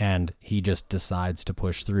 And he just decides to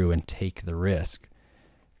push through and take the risk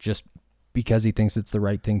just because he thinks it's the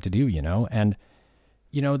right thing to do, And,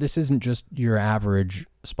 this isn't just your average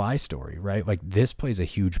spy story, right? Like, this plays a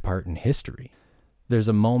huge part in history. There's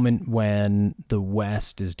a moment when the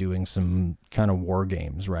West is doing some kind of war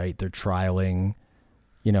games, right? They're trialing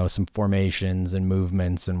some formations and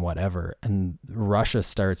movements and whatever. And Russia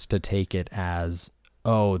starts to take it as,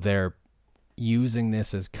 oh, they're using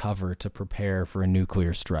this as cover to prepare for a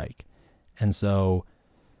nuclear strike. And so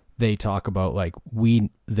they talk about like,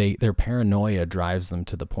 their paranoia drives them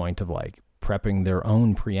to the point of like prepping their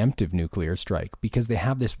own preemptive nuclear strike, because they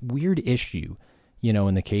have this weird issue,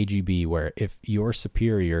 in the KGB, where if your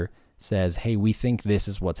superior says, hey, we think this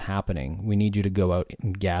is what's happening, we need you to go out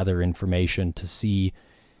and gather information to see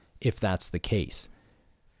if that's the case,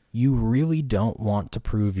 you really don't want to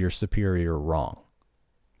prove your superior wrong.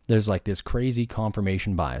 There's like this crazy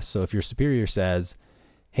confirmation bias. So if your superior says,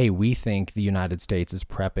 hey, we think the United States is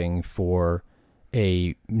prepping for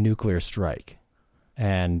a nuclear strike,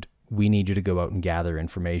 and we need you to go out and gather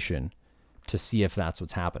information to see if that's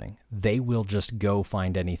what's happening, they will just go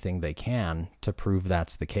find anything they can to prove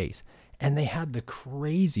that's the case. And they had the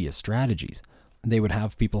craziest strategies. They would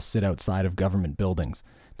have people sit outside of government buildings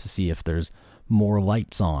to see if there's more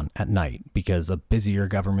lights on at night, because a busier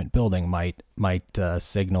government building might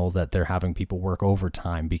signal that they're having people work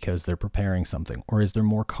overtime because they're preparing something. Or is there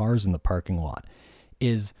more cars in the parking lot?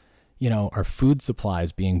 Are food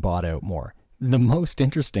supplies being bought out more? The most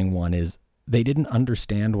interesting one is they didn't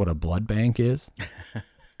understand what a blood bank is.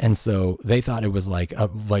 And so they thought it was like a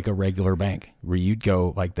regular bank where you'd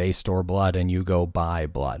go, like, they store blood and you go buy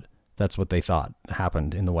blood. That's what they thought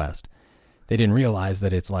happened in the West. They didn't realize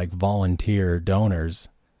that it's like volunteer donors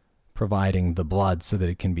providing the blood so that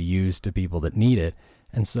it can be used to people that need it.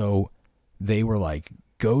 And so they were like,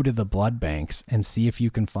 go to the blood banks and see if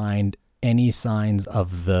you can find any signs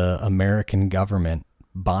of the American government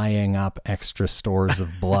buying up extra stores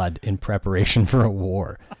of blood in preparation for a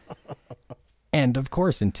war. And of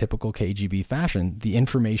course, in typical KGB fashion, the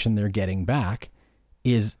information they're getting back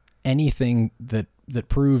is anything that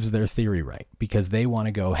proves their theory right, because they want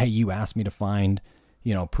to go, hey, you asked me to find,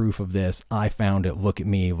 proof of this. I found it. Look at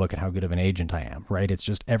me. Look at how good of an agent I am, right? It's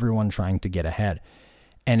just everyone trying to get ahead.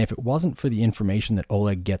 And if it wasn't for the information that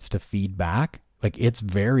Oleg gets to feed back, like, it's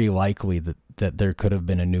very likely that there could have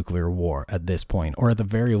been a nuclear war at this point, or at the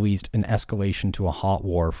very least an escalation to a hot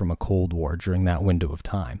war from a Cold War during that window of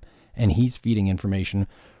time. And he's feeding information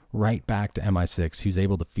right back to MI6, who's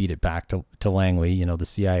able to feed it back to Langley, the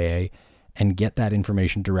CIA, and get that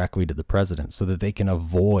information directly to the president so that they can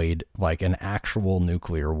avoid like an actual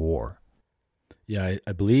nuclear war. Yeah,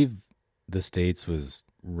 I believe the States was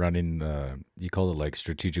running, you call it like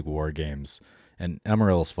strategic war games. And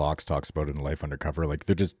Amaryllis Fox talks about it in Life Undercover. Like,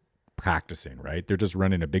 they're just practicing, right? They're just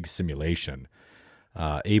running a big simulation.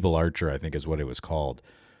 Able Archer, I think, is what it was called.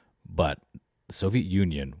 But the Soviet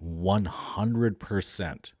Union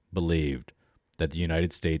 100% believed that the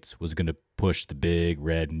United States was going to push the big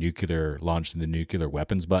red launch the nuclear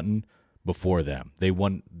weapons button before them.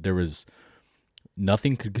 There was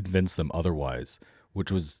nothing could convince them otherwise,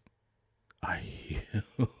 which was a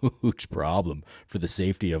huge problem for the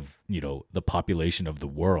safety of, the population of the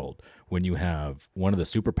world, when you have one of the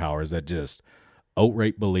superpowers that just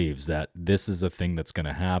outright believes that this is a thing that's going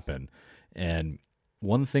to happen. And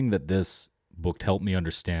one thing that this book helped me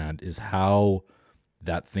understand is how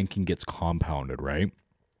that thinking gets compounded, right?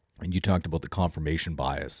 And you talked about the confirmation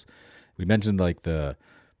bias. We mentioned like the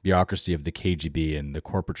bureaucracy of the KGB and the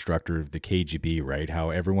corporate structure of the KGB, right? How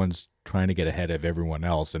everyone's trying to get ahead of everyone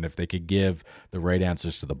else. And if they could give the right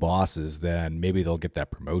answers to the bosses, then maybe they'll get that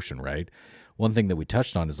promotion, right? One thing that we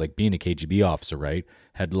touched on is like being a KGB officer, right?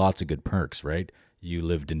 Had lots of good perks, right? you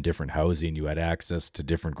lived in different housing, you had access to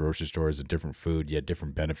different grocery stores and different food, you had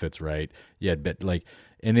different benefits, right? You had like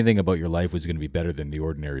anything about your life was going to be better than the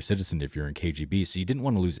ordinary citizen if you're in KGB. So you didn't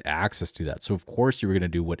want to lose access to that. So of course you were going to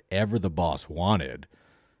do whatever the boss wanted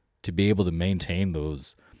to be able to maintain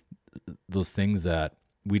those things that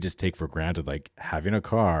we just take for granted, like having a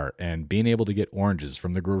car and being able to get oranges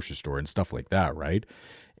from the grocery store and stuff like that, right?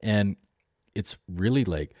 And it's really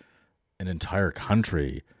like an entire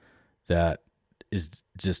country that is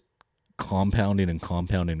just compounding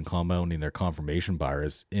their confirmation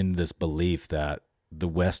bias in this belief that the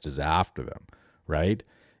West is after them, right?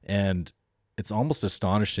 And it's almost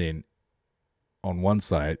astonishing on one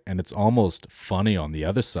side, and it's almost funny on the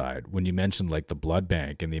other side when you mention like the blood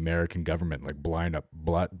bank and the American government like blind up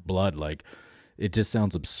blood. Like, it just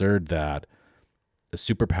sounds absurd that a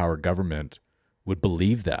superpower government would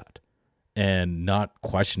believe that and not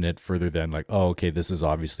question it further than like, oh, okay, this is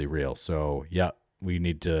obviously real. So yeah, we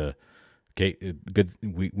need to, okay, good.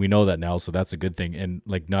 We know that now. So that's a good thing. And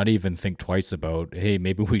like, not even think twice about, hey,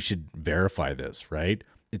 maybe we should verify this, right?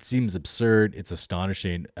 It seems absurd. It's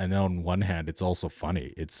astonishing. And on one hand, it's also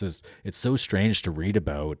funny. It's just, it's so strange to read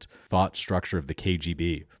about thought structure of the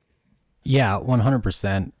KGB. Yeah,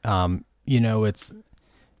 100%. You know, it's,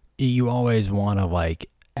 you always want to like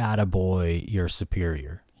attaboy your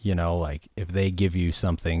superior. You know, like if they give you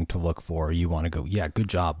something to look for, you want to go, yeah, good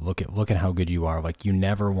job. Look at how good you are. Like, you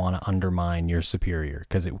never want to undermine your superior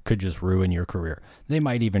because it could just ruin your career. They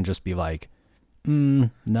might even just be like, no,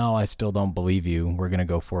 I still don't believe you. We're going to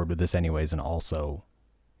go forward with this anyways. And also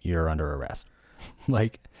you're under arrest.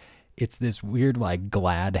 Like, it's this weird, like,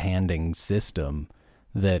 glad handing system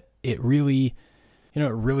that it really, you know,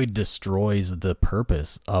 it really destroys the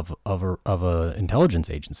purpose of a intelligence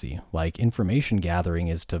agency. Like, information gathering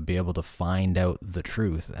is to be able to find out the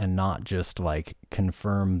truth and not just like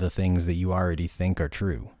confirm the things that you already think are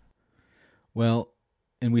true. Well,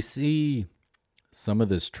 and we see some of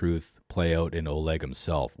this truth play out in Oleg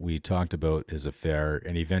himself. We talked about his affair,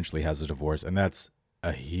 and he eventually has a divorce, and that's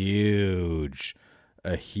a huge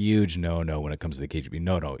no-no when it comes to the KGB.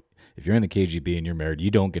 No, if you're in the KGB and you're married,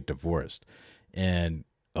 you don't get divorced. And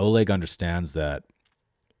Oleg understands that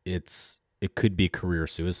it could be career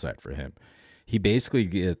suicide for him. He basically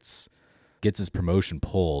gets his promotion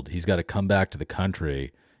pulled. He's got to come back to the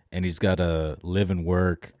country, and he's got to live and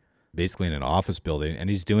work basically in an office building, and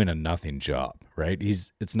he's doing a nothing job, right?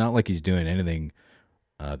 It's not like he's doing anything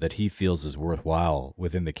that he feels is worthwhile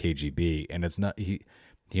within the KGB, and it's not, he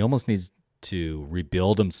almost needs to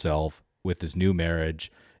rebuild himself with his new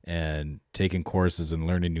marriage and taking courses and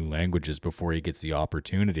learning new languages before he gets the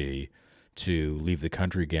opportunity to leave the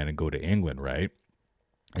country again and go to England, right?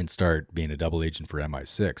 And start being a double agent for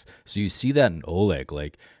MI6. So you see that in Oleg.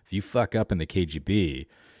 Like, if you fuck up in the KGB,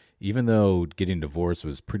 even though getting divorced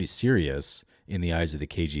was pretty serious in the eyes of the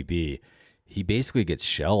KGB, he basically gets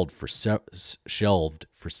shelved for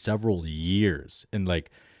several years. And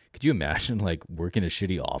like, could you imagine like working a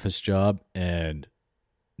shitty office job and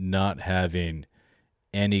not having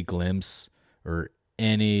any glimpse or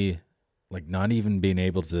any, like, not even being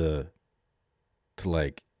able to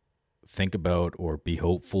like think about or be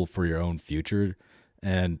hopeful for your own future?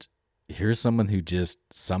 And here's someone who just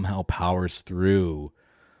somehow powers through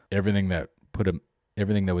everything that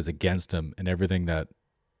was against him and everything that,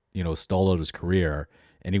 you know, stalled out his career,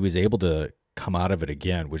 and he was able to come out of it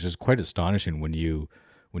again, which is quite astonishing when you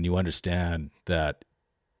understand that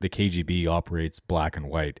the KGB operates black and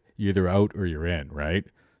white. You're either out or you're in, right?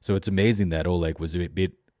 So it's amazing that Oleg was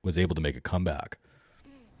able to make a comeback.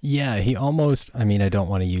 Yeah, he almost, I mean, I don't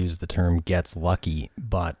want to use the term gets lucky,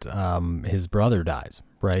 but his brother dies,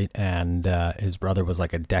 right? And his brother was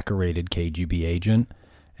like a decorated KGB agent.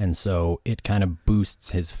 And so it kind of boosts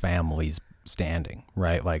his family's standing,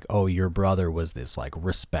 right? Like, oh, your brother was this like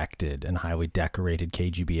respected and highly decorated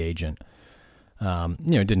KGB agent. You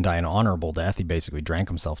know, didn't die an honorable death. He basically drank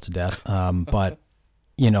himself to death. But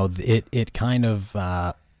you know, it kind of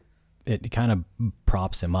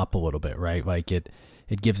props him up a little bit, right? Like it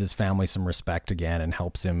gives his family some respect again and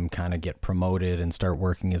helps him kind of get promoted and start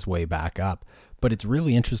working his way back up. But it's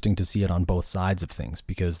really interesting to see it on both sides of things,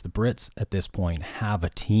 because the Brits at this point have a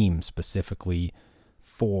team specifically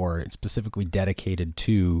dedicated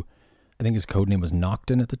to, I think his code name was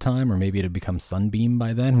Nocton at the time, or maybe it had become Sunbeam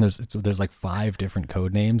by then. There's like 5 different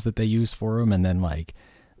code names that they use for him, and then like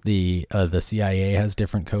the CIA has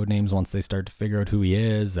different code names once they start to figure out who he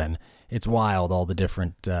is, and it's wild, all the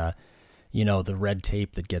different you know, the red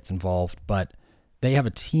tape that gets involved. But they have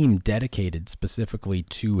a team dedicated specifically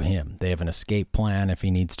to him. They have an escape plan if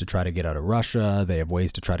he needs to try to get out of Russia. They have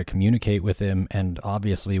ways to try to communicate with him. And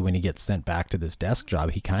obviously when he gets sent back to this desk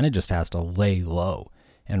job, he kind of just has to lay low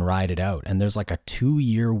and ride it out. And there's like a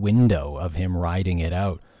 2-year window of him riding it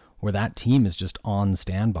out where that team is just on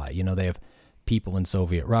standby. You know, they have people in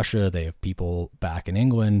Soviet Russia, they have people back in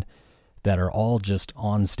England that are all just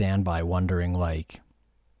on standby wondering like,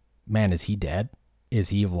 man, is he dead? Is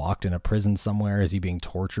he locked in a prison somewhere? Is he being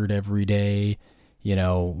tortured every day? You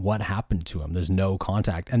know, what happened to him? There's no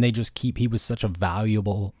contact. And they just he was such a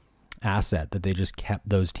valuable asset that they just kept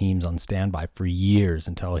those teams on standby for years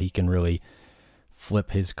until he can really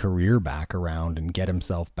flip his career back around and get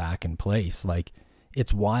himself back in place. Like,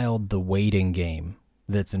 it's wild, the waiting game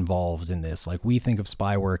that's involved in this. Like, we think of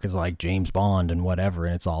spy work as like James Bond and whatever,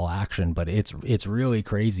 and it's all action, but it's really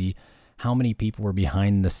crazy how many people were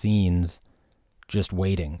behind the scenes just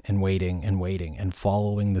waiting and waiting and waiting and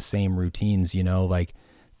following the same routines. You know, like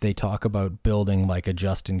they talk about building like a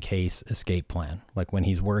just in case escape plan. Like when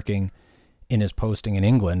he's working in his posting in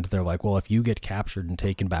England, they're like, well, if you get captured and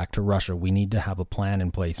taken back to Russia, we need to have a plan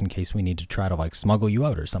in place in case we need to try to like smuggle you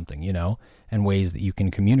out or something, you know, and ways that you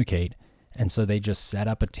can communicate. And so they just set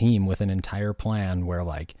up a team with an entire plan where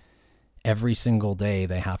like every single day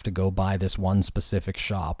they have to go by this one specific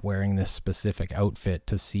shop wearing this specific outfit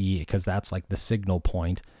to see, because that's like the signal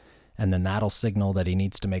point. And then that'll signal that he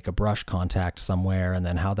needs to make a brush contact somewhere. And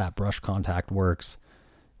then how that brush contact works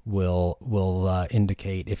will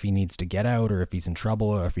indicate if he needs to get out or if he's in trouble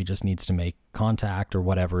or if he just needs to make contact or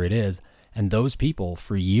whatever it is. And those people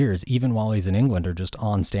for years, even while he's in England, are just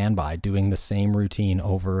on standby doing the same routine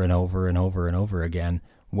over and over and over and over again,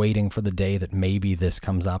 waiting for the day that maybe this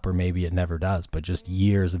comes up or maybe it never does, but just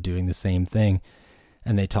years of doing the same thing.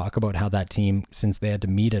 And they talk about how that team, since they had to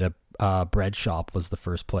meet at a bread shop was the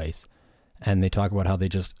first place. And they talk about how they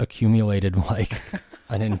just accumulated like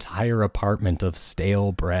an entire apartment of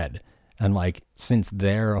stale bread. And like, since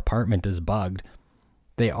their apartment is bugged,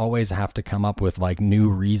 they always have to come up with like new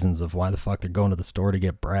reasons of why the fuck they're going to the store to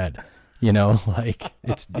get bread. You know, like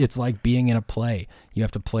it's like being in a play. You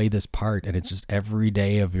have to play this part and it's just every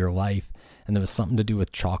day of your life. And there was something to do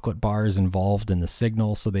with chocolate bars involved in the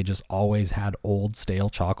signal. So they just always had old stale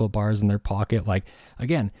chocolate bars in their pocket. Like,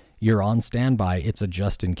 again, you're on standby. It's a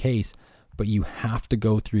just in case, but you have to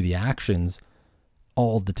go through the actions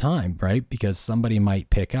all the time, right? Because somebody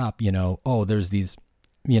might pick up, you know, oh, there's these,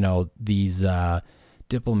 you know, these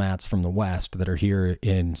diplomats from the West that are here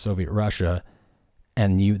in Soviet Russia.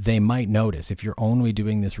 And they might notice if you're only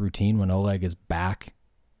doing this routine when Oleg is back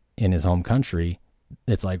in his home country,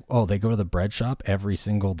 it's like, oh, they go to the bread shop every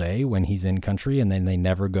single day when he's in country, and then they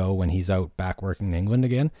never go when he's out back working in England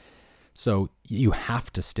again. So you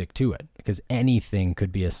have to stick to it because anything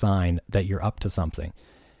could be a sign that you're up to something.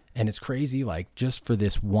 And it's crazy, like just for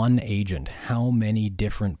this one agent, how many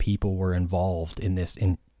different people were involved in this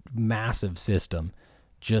massive system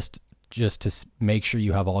just to make sure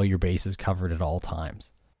you have all your bases covered at all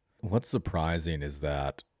times. What's surprising is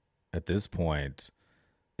that at this point,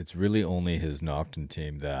 it's really only his Nocton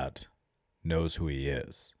team that knows who he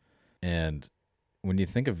is. And when you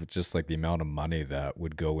think of just like the amount of money that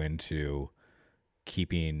would go into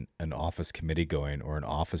keeping an office committee going or an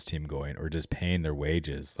office team going or just paying their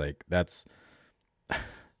wages, like that's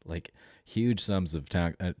like huge sums of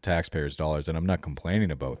taxpayers' dollars. And I'm not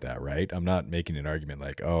complaining about that, right? I'm not making an argument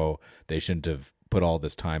like, oh, they shouldn't have put all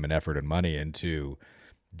this time and effort and money into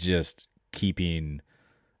just keeping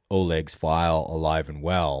Oleg's file alive and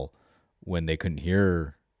well when they couldn't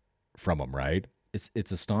hear from him, right?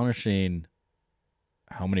 It's astonishing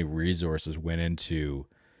how many resources went into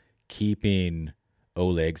keeping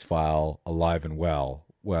Oleg's file alive and well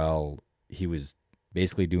while he was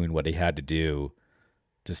basically doing what he had to do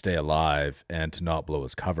to stay alive and to not blow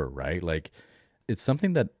his cover, right? Like, it's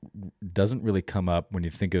something that doesn't really come up when you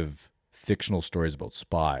think of fictional stories about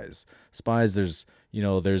spies. Spies, there's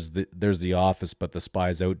the office, but the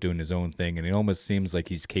spy's out doing his own thing, and it almost seems like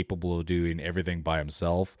he's capable of doing everything by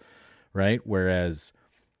himself, right? Whereas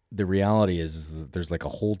the reality is there's like a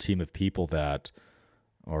whole team of people that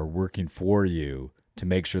are working for you to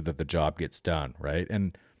make sure that the job gets done, right?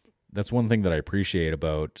 And that's one thing that I appreciate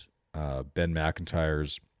about Ben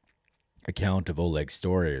Macintyre's account of Oleg's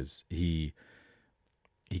story is he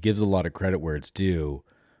gives a lot of credit where it's due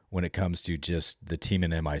when it comes to just the team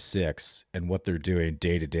in MI6 and what they're doing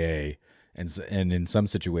day to day and in some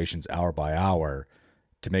situations hour by hour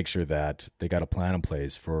to make sure that they got a plan in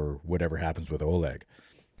place for whatever happens with Oleg.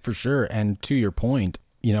 For sure. And to your point,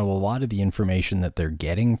 you know, a lot of the information that they're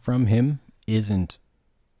getting from him isn't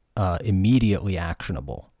immediately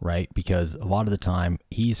actionable, right? Because a lot of the time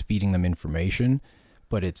he's feeding them information,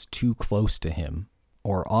 but it's too close to him.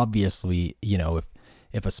 Or obviously,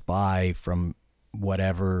 if a spy from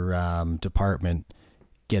whatever department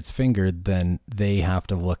gets fingered, then they have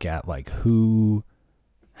to look at like who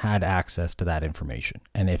had access to that information.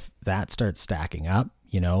 And if that starts stacking up,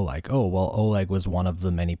 like, oh, well, Oleg was one of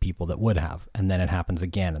the many people that would have. And then it happens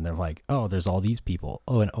again. And they're like, oh, there's all these people.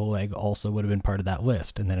 Oh, and Oleg also would have been part of that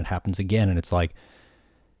list. And then it happens again. And it's like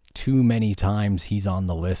too many times he's on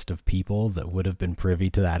the list of people that would have been privy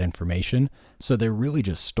to that information. So they're really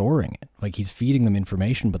just storing it. Like he's feeding them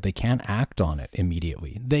information, but they can't act on it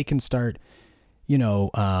immediately. They can start,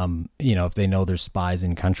 if they know there's spies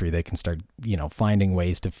in country, they can start, finding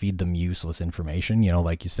ways to feed them useless information,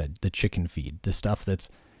 like you said, the chicken feed, the stuff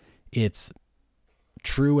it's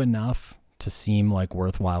true enough to seem like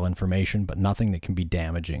worthwhile information, but nothing that can be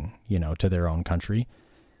damaging, to their own country.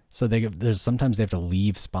 So sometimes they have to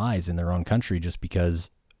leave spies in their own country just because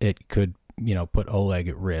it could, put Oleg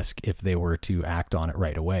at risk if they were to act on it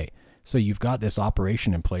right away. So you've got this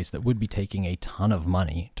operation in place that would be taking a ton of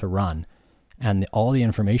money to run. And all the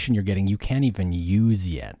information you're getting, you can't even use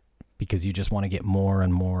yet because you just want to get more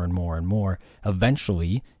and more and more and more.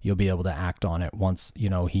 Eventually, you'll be able to act on it once,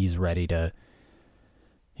 he's ready to,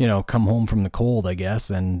 come home from the cold, I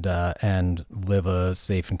guess, and live a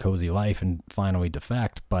safe and cozy life and finally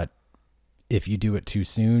defect. But if you do it too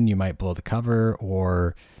soon, you might blow the cover,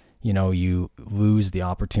 or, you lose the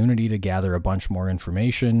opportunity to gather a bunch more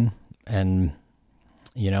information. And,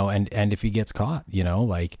 and if he gets caught,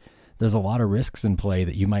 there's a lot of risks in play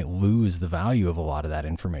that you might lose the value of a lot of that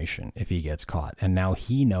information if he gets caught. And now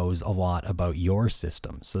he knows a lot about your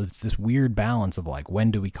system. So it's this weird balance of like, when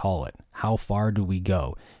do we call it? How far do we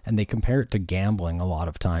go? And they compare it to gambling a lot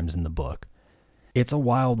of times in the book. It's a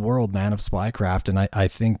wild world, man, of spycraft. And I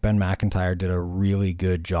think Ben Macintyre did a really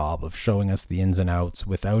good job of showing us the ins and outs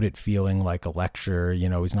without it feeling like a lecture.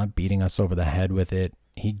 He's not beating us over the head with it.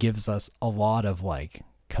 He gives us a lot of like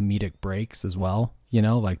comedic breaks as well.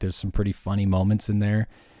 Like there's some pretty funny moments in there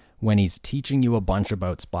when he's teaching you a bunch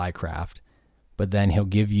about spycraft, but then he'll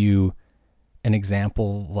give you an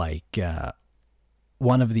example like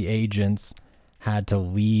one of the agents had to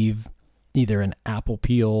leave either an apple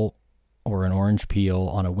peel or an orange peel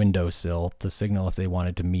on a windowsill to signal if they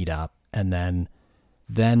wanted to meet up. And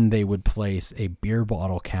then they would place a beer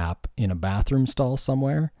bottle cap in a bathroom stall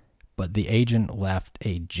somewhere, but the agent left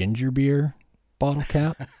a ginger beer bottle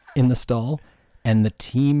cap in the stall. And the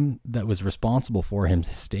team that was responsible for him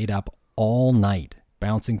stayed up all night,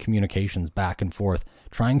 bouncing communications back and forth,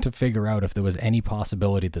 trying to figure out if there was any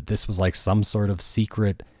possibility that this was like some sort of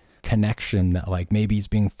secret connection that like maybe he's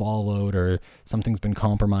being followed or something's been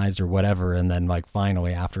compromised or whatever. And then like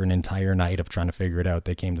finally, after an entire night of trying to figure it out,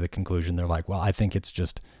 they came to the conclusion. They're like, well, I think it's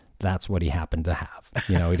just that's what he happened to have.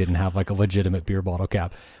 He didn't have like a legitimate beer bottle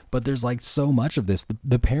cap. But there's like so much of this.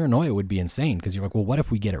 The paranoia would be insane because you're like, well, what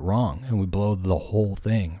if we get it wrong and we blow the whole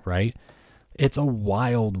thing, right? It's a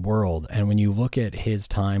wild world. And when you look at his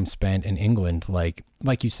time spent in England, like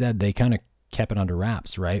you said, they kind of kept it under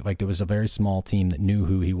wraps, right? Like there was a very small team that knew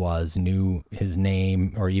who he was, knew his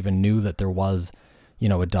name, or even knew that there was,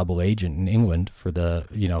 a double agent in England for the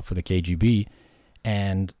KGB.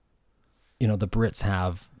 And, the Brits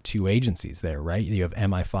have two agencies there, right? You have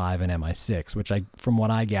MI5 and MI6, which from what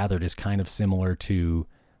I gathered is kind of similar to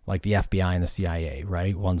like the FBI and the CIA,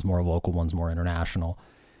 right? One's more local, one's more international.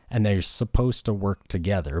 And they're supposed to work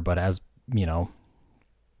together, but as,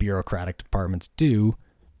 bureaucratic departments do,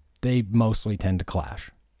 they mostly tend to clash.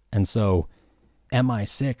 And so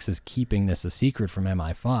MI6 is keeping this a secret from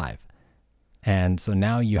MI5. And so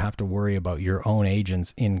now you have to worry about your own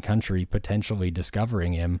agents in country potentially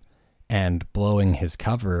discovering him and blowing his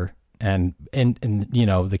cover and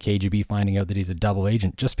the KGB finding out that he's a double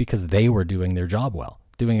agent just because they were doing their job well,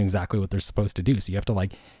 doing exactly what they're supposed to do. So you have to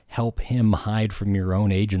like help him hide from your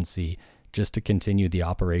own agency just to continue the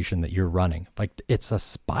operation that you're running. Like it's a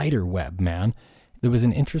spider web, man. There was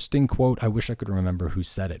an interesting quote. I wish I could remember who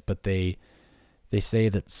said it, but they say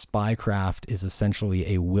that spycraft is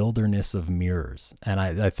essentially a wilderness of mirrors. And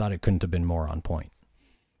I thought it couldn't have been more on point.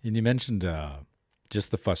 And you mentioned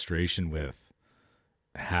just the frustration with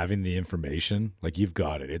having the information. Like you've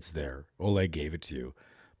got it. It's there. Oleg gave it to you,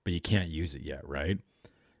 but you can't use it yet, right?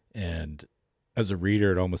 And as a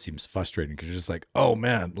reader, it almost seems frustrating because you're just like, oh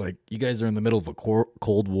man, like you guys are in the middle of a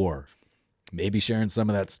Cold War. Maybe sharing some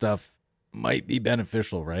of that stuff might be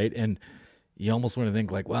beneficial, right? And you almost want to think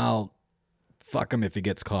like, well, fuck him if he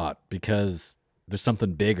gets caught because there's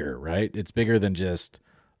something bigger, right? It's bigger than just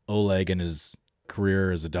Oleg and his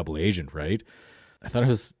career as a double agent, right? I thought it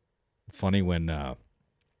was funny when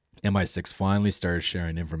MI6 finally started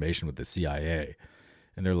sharing information with the CIA,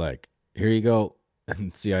 and they're like, "Here you go,"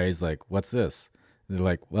 and CIA's like, "What's this?" And they're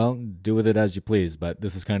like, "Well, do with it as you please, but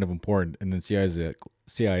this is kind of important." And then CIA's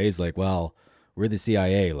like, "Well, we're the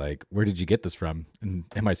CIA. Like, where did you get this from?" And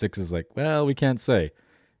MI6 is like, "Well, we can't say."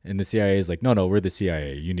 And the CIA is like, no, we're the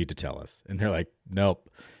CIA. You need to tell us. And they're like, nope.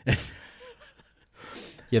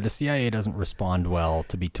 Yeah, the CIA doesn't respond well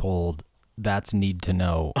to be told that's need to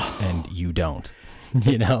know and you don't,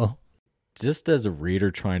 you know? Just as a reader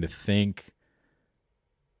trying to think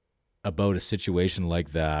about a situation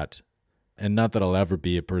like that, and not that I'll ever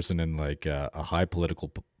be a person in like a high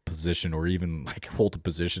political position or even like hold a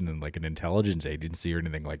position in like an intelligence agency or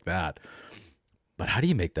anything like that. But how do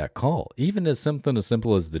you make that call? Even as something as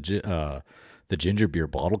simple as the ginger beer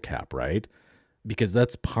bottle cap, right? Because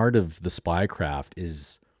that's part of the spycraft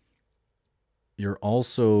is you're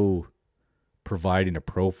also providing a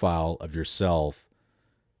profile of yourself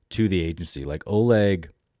to the agency. Like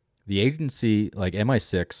Oleg, the agency, like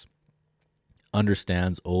MI6,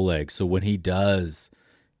 understands Oleg. So when he does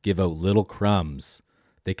give out little crumbs,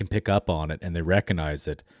 they can pick up on it and they recognize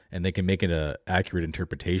it and they can make an accurate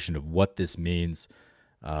interpretation of what this means.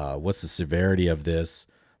 What's the severity of this?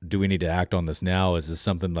 Do we need to act on this now? Is this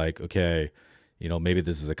something like, okay, maybe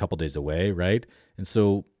this is a couple days away, right? And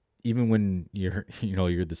so even when you're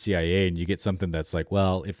the CIA and you get something that's like,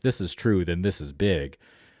 well, if this is true, then this is big,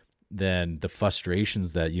 then the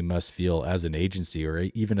frustrations that you must feel as an agency or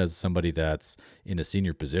even as somebody that's in a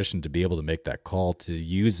senior position to be able to make that call to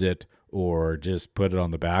use it or just put it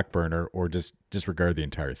on the back burner or just disregard the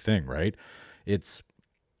entire thing, right? It's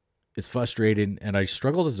frustrating, and I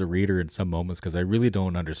struggled as a reader in some moments because I really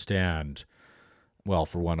don't understand. Well,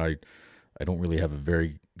 for one, I don't really have a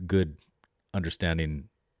very good understanding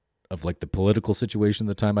of like the political situation at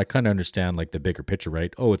the time. I kind of understand like the bigger picture,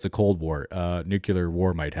 right? Oh, it's a Cold War. Nuclear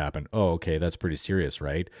war might happen. Oh, okay, that's pretty serious,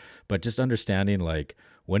 right? But just understanding like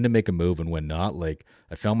when to make a move and when not, like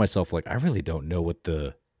I found myself like I really don't know what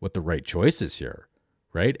the right choice is here,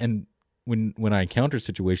 right? And when I encounter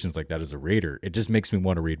situations like that as a reader, it just makes me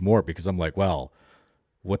want to read more because I'm like, well,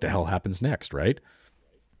 what the hell happens next, right?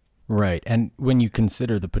 Right. And when you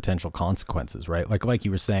consider the potential consequences, right? Like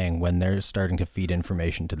you were saying, when they're starting to feed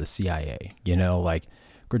information to the CIA, like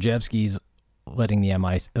Gordievsky's letting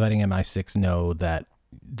MI6 know that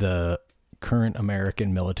the current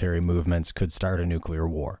American military movements could start a nuclear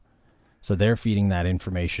war. So they're feeding that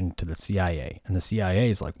information to the CIA. And the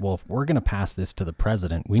CIA is like, well, if we're going to pass this to the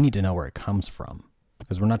president, we need to know where it comes from.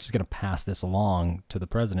 Because we're not just going to pass this along to the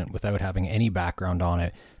president without having any background on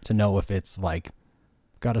it to know if it's like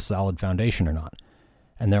got a solid foundation or not.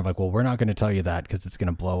 And they're like, well, we're not going to tell you that because it's going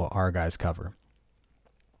to blow our guys' cover.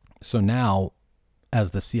 So now,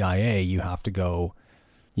 as the CIA, you have to go,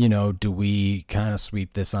 do we kind of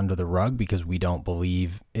sweep this under the rug because we don't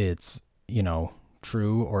believe it's,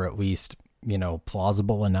 true or at least,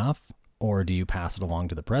 plausible enough? Or do you pass it along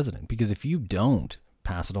to the president? Because if you don't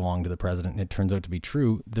pass it along to the president and it turns out to be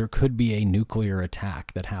true, there could be a nuclear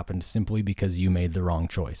attack that happened simply because you made the wrong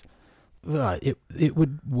choice. It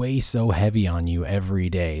would weigh so heavy on you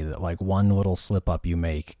every day that like one little slip up you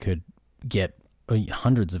make could get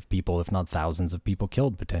hundreds of people, if not thousands of people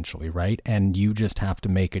killed potentially, right? And you just have to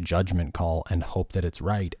make a judgment call and hope that it's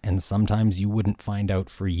right. And sometimes you wouldn't find out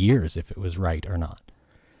for years if it was right or not.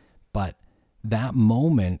 But that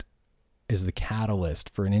moment is the catalyst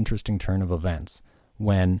for an interesting turn of events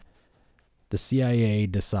when the CIA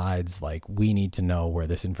decides, like, we need to know where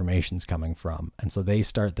this information's coming from. And so they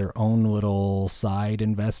start their own little side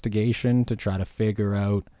investigation to try to figure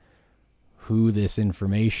out who this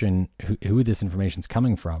information's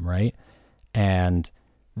coming from, right? And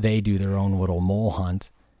they do their own little mole hunt.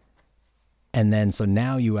 And then, so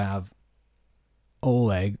now you have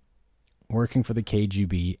Oleg working for the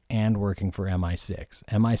KGB and working for MI6.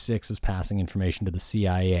 MI6 is passing information to the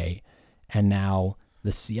CIA, and now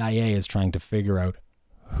the CIA is trying to figure out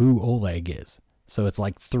who Oleg is. So it's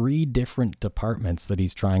like 3 different departments that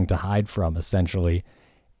he's trying to hide from, essentially.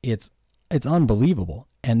 It's unbelievable.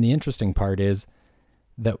 And the interesting part is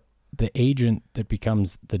that the agent that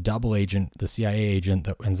becomes the double agent, the CIA agent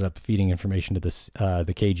that ends up feeding information to the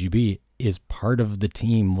KGB, is part of the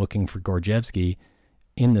team looking for Gordievsky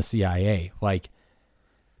in the CIA. Like,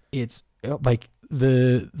 it's like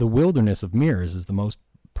the wilderness of mirrors is the most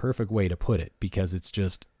perfect way to put it, because it's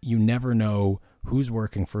just, you never know who's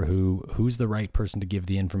working for who's the right person to give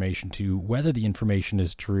the information to, whether the information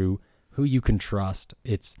is true, who you can trust.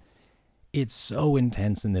 It's so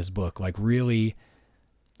intense in this book. Like, really,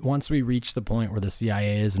 once we reach the point where the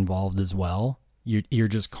CIA is involved as well, you're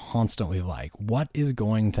just constantly like, what is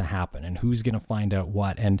going to happen and who's going to find out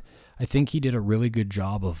what? And I think he did a really good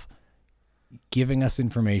job of giving us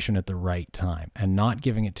information at the right time and not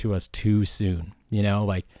giving it to us too soon. You know,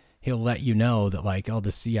 like he'll let you know that like, oh,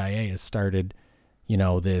 the CIA has started, you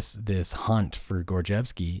know, this hunt for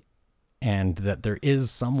Gordievsky, and that there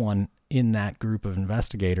is someone in that group of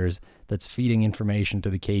investigators that's feeding information to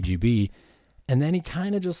the KGB. And then he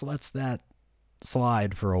kind of just lets that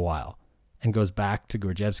slide for a while and goes back to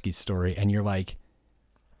Gordievsky's story. And you're like,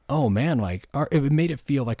 oh man, like it made it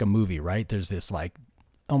feel like a movie, right? There's this like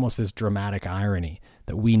almost this dramatic irony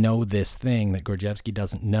that we know this thing that Gordievsky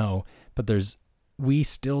doesn't know, but we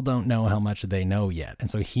still don't know how much they know yet.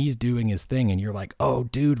 And so he's doing his thing and you're like, oh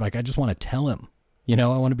dude, like I just want to tell him, you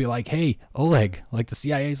know, I want to be like, hey, Oleg, like the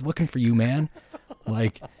CIA's looking for you, man.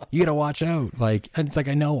 Like you got to watch out. Like, and it's like,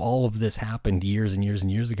 I know all of this happened years and years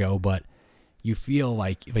and years ago, but you feel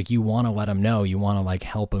like you want to let him know, you want to like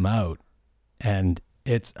help him out. And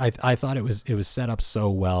I thought it was set up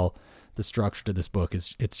so well. The structure to this book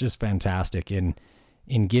it's just fantastic in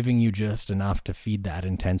giving you just enough to feed that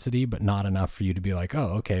intensity, but not enough for you to be like,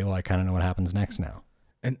 oh, okay, well, I kind of know what happens next now.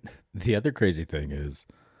 And the other crazy thing is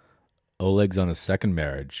Oleg's on his second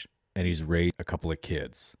marriage and he's raised a couple of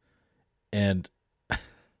kids. And,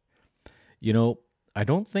 you know, I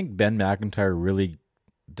don't think Ben Macintyre really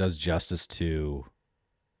does justice to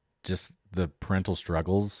just the parental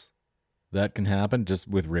struggles that can happen just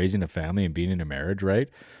with raising a family and being in a marriage, right?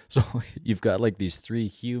 So you've got like these three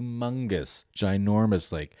humongous,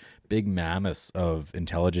 ginormous, like big mammoths of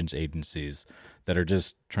intelligence agencies that are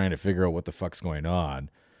just trying to figure out what the fuck's going on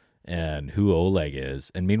and who Oleg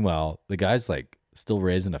is. And meanwhile, the guy's like still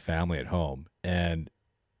raising a family at home, and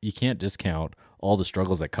you can't discount all the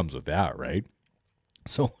struggles that comes with that, right?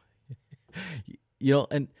 So, you know,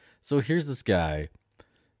 and so here's this guy.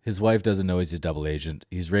 His wife doesn't know he's a double agent.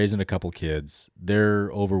 He's raising a couple kids.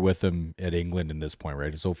 They're over with him at England in this point,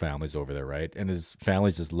 right? His whole family's over there, right? And his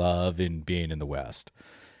family's just loving being in the West.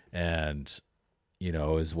 And, you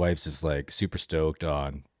know, his wife's just like super stoked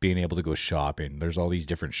on being able to go shopping. There's all these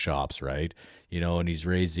different shops, right? You know, and he's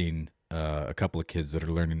raising a couple of kids that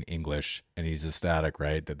are learning English, and he's ecstatic,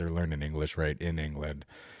 right? That they're learning English, right? In England.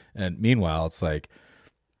 And meanwhile, it's like,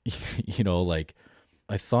 you know, like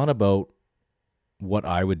I thought about what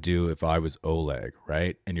I would do if I was Oleg,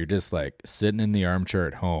 right? And you're just like sitting in the armchair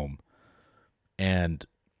at home, and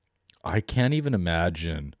I can't even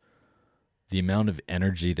imagine the amount of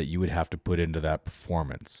energy that you would have to put into that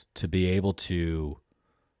performance to be able to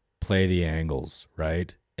play the angles,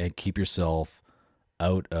 right? And keep yourself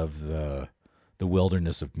out of the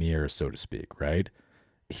wilderness of mirrors, so to speak, right?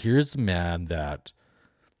 Here's a man that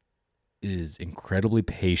is incredibly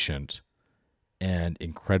patient and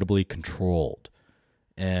incredibly controlled.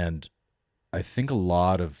 And I think a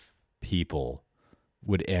lot of people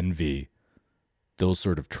would envy those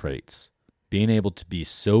sort of traits. Being able to be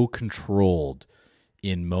so controlled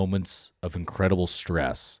in moments of incredible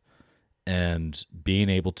stress and being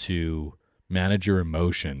able to manage your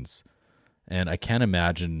emotions. And I can't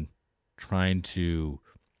imagine trying to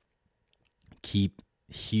keep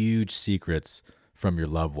huge secrets from your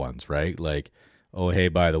loved ones, right? Like, oh, hey,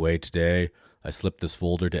 by the way, today I slipped this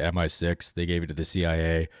folder to MI6. They gave it to the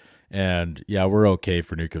CIA. And yeah, we're okay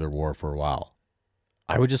for nuclear war for a while.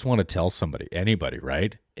 I would just want to tell somebody, anybody,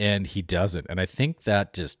 right? And he doesn't. And I think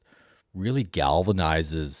that just really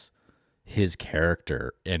galvanizes his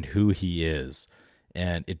character and who he is.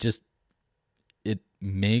 And it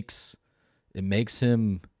makes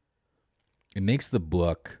the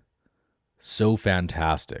book so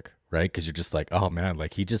fantastic, right? Because you're just like, oh man,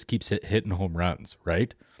 like he just keeps hitting home runs,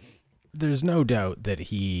 right? There's no doubt that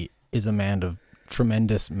he is a man of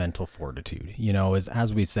tremendous mental fortitude. You know,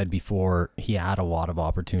 as we said before, he had a lot of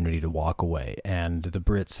opportunity to walk away, and the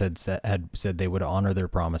Brits had said they would honor their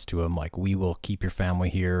promise to him, like, we will keep your family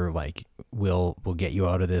here, like we'll get you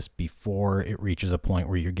out of this before it reaches a point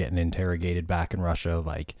where you're getting interrogated back in Russia.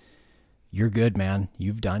 Like, you're good, man.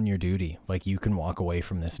 You've done your duty. Like, you can walk away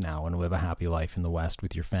from this now and live a happy life in the West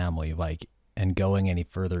with your family. Like, and going any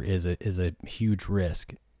further is a huge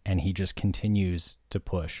risk. And he just continues to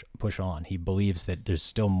push on. He believes that there's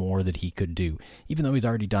still more that he could do, even though he's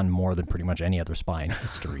already done more than pretty much any other spy in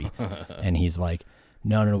history. And he's like,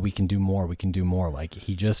 no, we can do more. We can do more. Like,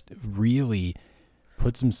 he just really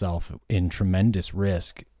puts himself in tremendous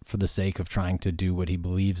risk for the sake of trying to do what he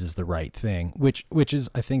believes is the right thing, which is,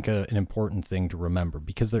 I think, an important thing to remember,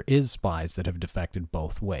 because there is spies that have defected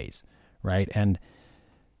both ways, right? And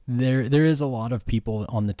there is a lot of people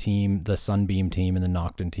on the team, the Sunbeam team and the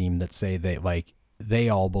Nocton team, that say they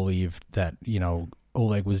all believed that, you know,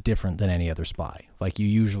 Oleg was different than any other spy. Like, you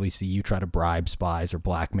usually see you try to bribe spies or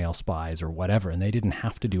blackmail spies or whatever, and they didn't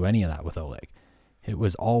have to do any of that with Oleg. It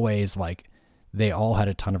was always like they all had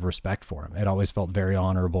a ton of respect for him. It always felt very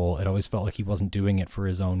honorable. It always felt like he wasn't doing it for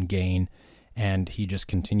his own gain, and he just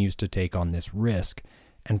continues to take on this risk.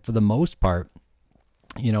 And for the most part,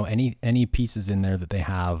 you know, any pieces in there that they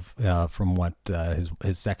have from what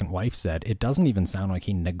his second wife said, it doesn't even sound like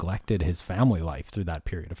he neglected his family life through that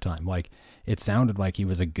period of time. Like, it sounded like he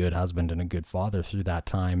was a good husband and a good father through that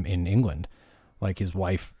time in England. Like, his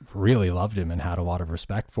wife really loved him and had a lot of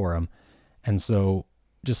respect for him. And so,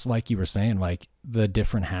 just like you were saying, like, the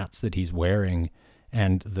different hats that he's wearing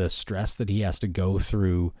and the stress that he has to go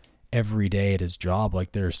through every day at his job,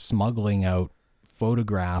 like, they're smuggling out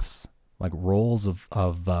photographs, like rolls of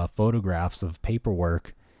photographs of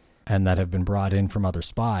paperwork, and that have been brought in from other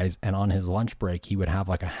spies. And on his lunch break, he would have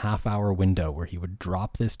like a half-hour window where he would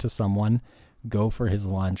drop this to someone, go for his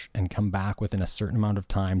lunch, and come back within a certain amount of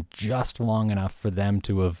time, just long enough for them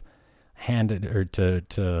to have handed or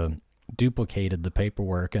to duplicated the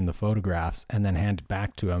paperwork and the photographs, and then hand it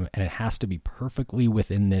back to him. And it has to be perfectly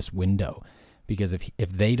within this window, because if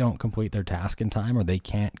they don't complete their task in time, or they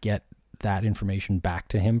can't get that information back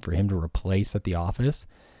to him for him to replace at the office,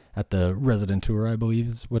 at the residenture, I believe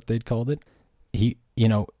is what they'd called it,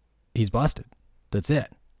 he's busted. That's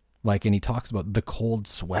it. Like, and he talks about the cold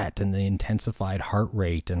sweat and the intensified heart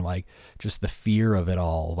rate and like just the fear of it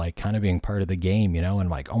all, like kind of being part of the game, you know,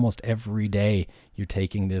 and like almost every day you're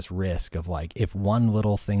taking this risk of like, if one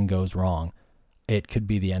little thing goes wrong, it could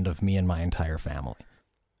be the end of me and my entire family.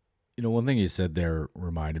 You know, one thing you said there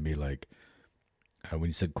reminded me, like, when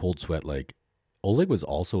you said cold sweat, like, Oleg was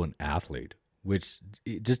also an athlete, which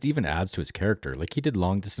just even adds to his character. Like, he did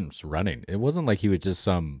long distance running. It wasn't like he was just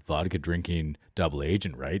some vodka drinking double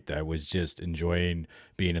agent, right? That was just enjoying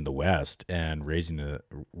being in the West and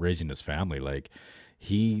raising his family. Like,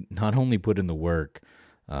 he not only put in the work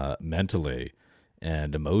mentally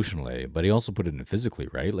and emotionally, but he also put it in physically,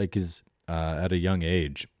 right? Like, his at a young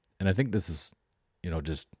age, and I think this is, you know,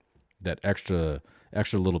 just that extra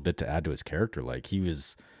little bit to add to his character. Like, he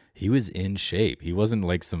was in shape. He wasn't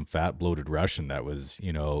like some fat bloated Russian that was,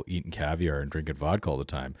 you know, eating caviar and drinking vodka all the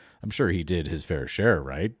time. I'm sure he did his fair share,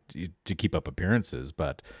 right, to keep up appearances.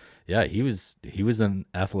 But yeah, he was an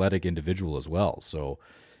athletic individual as well. So,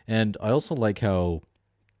 and I also like how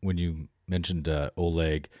when you mentioned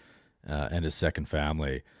Oleg and his second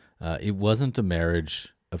family, it wasn't a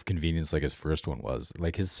marriage of convenience like his first one was.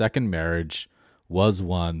 Like, his second marriage was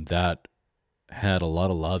one that had a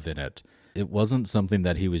lot of love in it. It wasn't something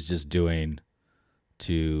that he was just doing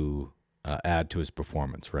to add to his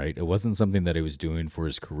performance, right? It wasn't something that he was doing for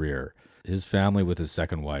his career. His family with his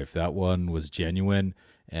second wife, that one was genuine,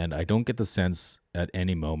 and I don't get the sense at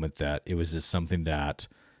any moment that it was just something that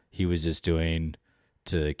he was just doing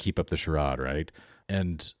to keep up the charade, right?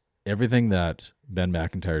 And everything that Ben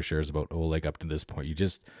Macintyre shares about Oleg up to this point, he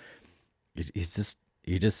just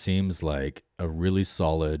seems like a really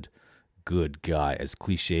solid, good guy. As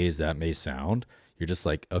cliche as that may sound, you're just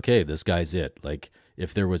like, okay, this guy's it. Like,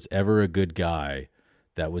 if there was ever a good guy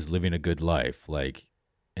that was living a good life, like,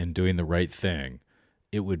 and doing the right thing,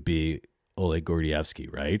 it would be Oleg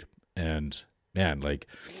Gordievsky, right? And man, like,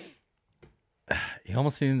 he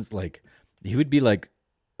almost seems like he would be like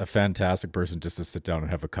a fantastic person just to sit down and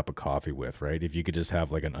have a cup of coffee with, right? If you could just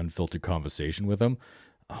have like an unfiltered conversation with him.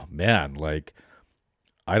 Oh man, like,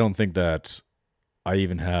 I don't think that I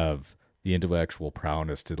even have the intellectual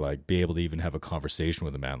prowess to like be able to even have a conversation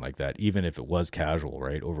with a man like that, even if it was casual,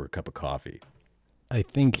 right, over a cup of coffee. I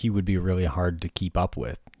think he would be really hard to keep up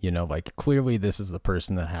with. You know, like, clearly this is a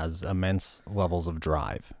person that has immense levels of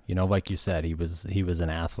drive. You know, like you said, he was an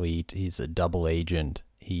athlete. He's a double agent.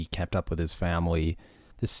 He kept up with his family.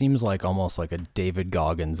 This seems like almost like a David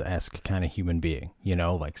Goggins-esque kind of human being, you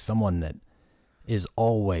know, like someone that is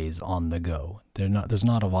always on the go. There's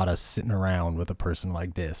not a lot of sitting around with a person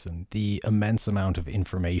like this, and the immense amount of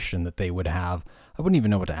information that they would have, I wouldn't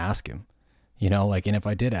even know what to ask him, you know, like, and if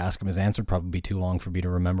I did ask him, his answer would probably be too long for me to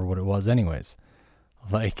remember what it was anyways.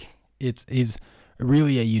 Like, he's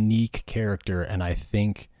really a unique character, and I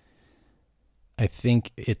think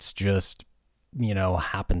it's just, you know,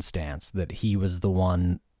 happenstance that he was the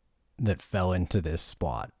one that fell into this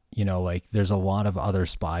spot. You know, like, there's a lot of other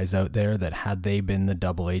spies out there that had they been the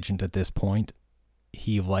double agent at this point,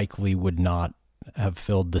 he likely would not have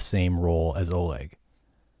filled the same role as Oleg.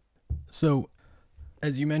 So,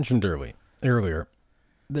 as you mentioned earlier,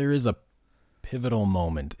 there is a pivotal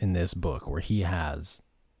moment in this book where he has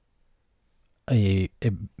a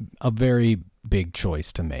very big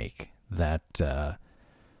choice to make that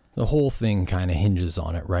the whole thing kind of hinges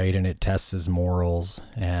on it, right? And it tests his morals,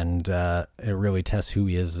 and it really tests who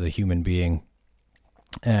he is as a human being.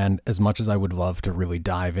 And as much as I would love to really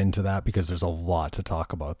dive into that, because there's a lot to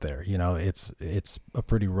talk about there, you know, it's a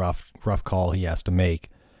pretty rough call he has to make.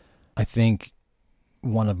 I think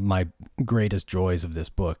one of my greatest joys of this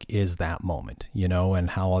book is that moment, you know, and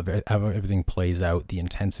how everything plays out, the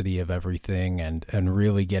intensity of everything, and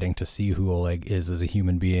really getting to see who Oleg is as a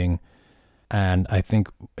human being. And I think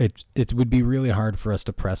it would be really hard for us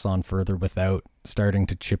to press on further without starting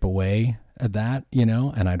to chip away at that, you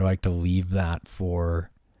know, and I'd like to leave that for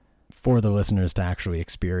the listeners to actually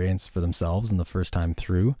experience for themselves in the first time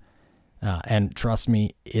through. And trust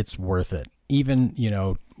me, it's worth it. Even, you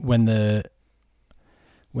know, when the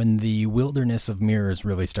wilderness of mirrors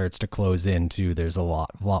really starts to close in too, there's a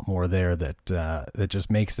lot more there that just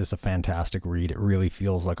makes this a fantastic read. It really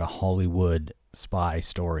feels like a Hollywood spy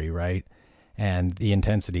story, right? And the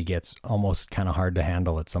intensity gets almost kind of hard to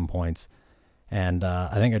handle at some points. And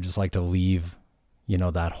I think I'd just like to leave, you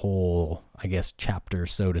know, that whole, I guess, chapter,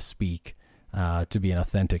 so to speak, to be an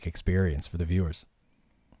authentic experience for the viewers.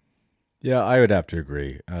 Yeah, I would have to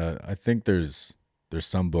agree. I think there's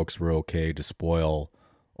some books we're okay to spoil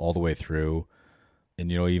all the way through.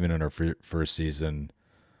 And, you know, even in our first season,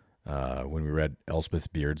 when we read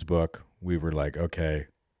Elspeth Beard's book, we were like, okay,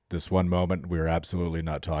 this one moment we're absolutely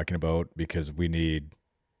not talking about, because we need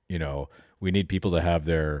people to have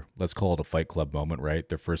their, let's call it a Fight Club moment, right?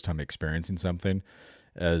 Their first time experiencing something.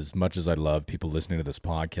 As much as I love people listening to this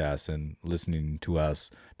podcast and listening to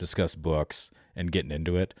us discuss books and getting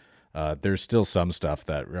into it, there's still some stuff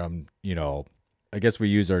that, you know, I guess we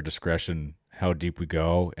use our discretion how deep we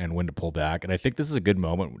go and when to pull back. And I think this is a good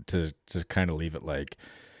moment to kind of leave it like,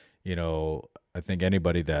 you know, I think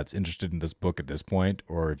anybody that's interested in this book at this point,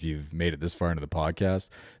 or if you've made it this far into the podcast,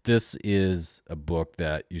 this is a book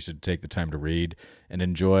that you should take the time to read and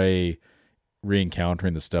enjoy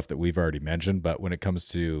re-encountering the stuff that we've already mentioned. But when it comes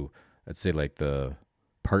to, let's say, like the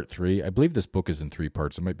part 3, I believe this book is in 3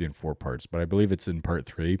 parts. It might be in 4 parts, but I believe it's in part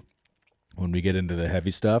 3. When we get into the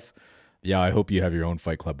heavy stuff, yeah, I hope you have your own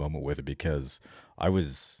Fight Club moment with it, because I'm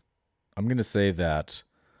going to say that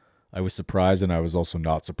I was surprised, and I was also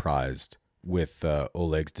not surprised with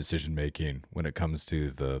Oleg's decision-making when it comes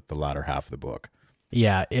to the latter half of the book.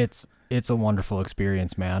 Yeah, it's a wonderful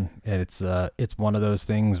experience, man. It's one of those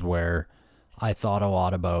things where I thought a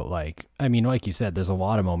lot about, like, I mean, like you said, there's a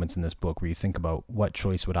lot of moments in this book where you think about what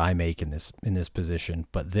choice would I make in this position,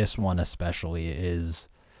 but this one especially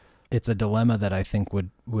it's a dilemma that I think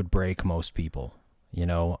would break most people. You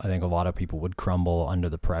know, I think a lot of people would crumble under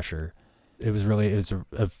the pressure. It was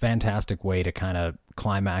a fantastic way to kind of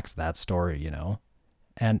climax that story, you know?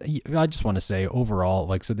 And I just want to say overall,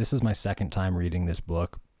 like, so this is my second time reading this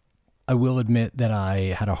book. I will admit that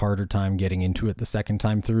I had a harder time getting into it the second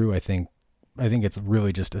time through. I think it's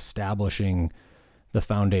really just establishing the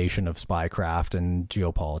foundation of spycraft and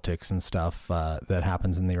geopolitics and stuff that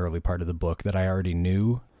happens in the early part of the book that I already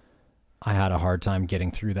knew. I had a hard time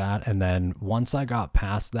getting through that. And then once I got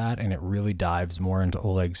past that and it really dives more into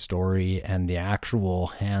Oleg's story and the actual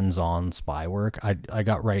hands-on spy work, I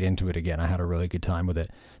got right into it again. I had a really good time with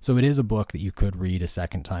it. So it is a book that you could read a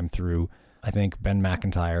second time through. I think Ben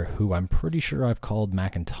Macintyre, who I'm pretty sure I've called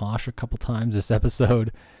Macintosh a couple times this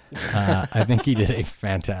episode, I think he did a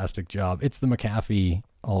fantastic job. It's the McAfee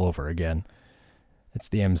all over again. It's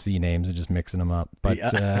the MC names and just mixing them up. But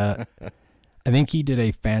yeah. I think he did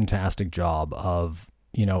a fantastic job of,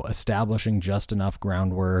 you know, establishing just enough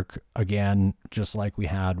groundwork, again, just like we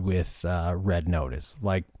had with Red Notice.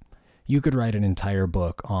 Like, you could write an entire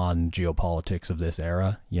book on geopolitics of this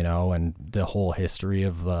era, you know, and the whole history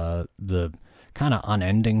of the kind of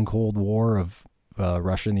unending Cold War of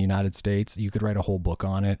Russia and the United States. You could write a whole book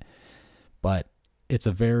on it, but it's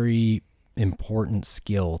a very important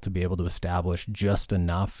skill to be able to establish just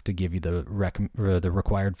enough to give you the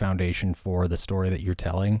required foundation for the story that you're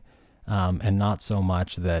telling, and not so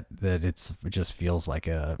much that it just feels like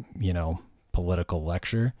a, you know, political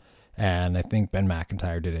lecture. And I think Ben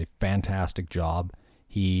Macintyre did a fantastic job.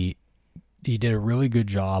 He did a really good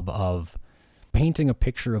job of painting a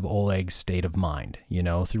picture of Oleg's state of mind, you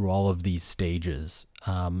know, through all of these stages,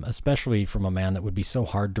 especially from a man that would be so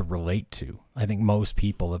hard to relate to. I think most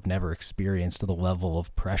people have never experienced the level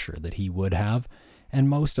of pressure that he would have. And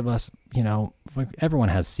most of us, you know, everyone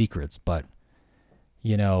has secrets, but,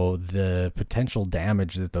 you know, the potential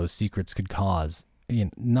damage that those secrets could cause, you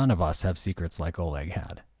know, none of us have secrets like Oleg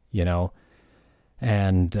had, you know.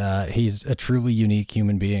 And he's a truly unique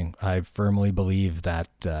human being. I firmly believe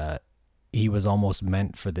that he was almost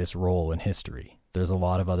meant for this role in history. There's a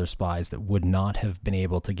lot of other spies that would not have been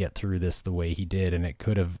able to get through this the way he did, and it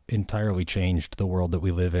could have entirely changed the world that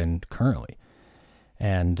we live in currently.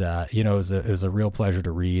 And, it was a real pleasure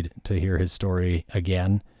to read, to hear his story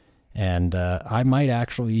again. And I might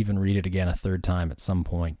actually even read it again a third time at some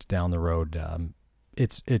point down the road.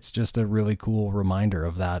 It's just a really cool reminder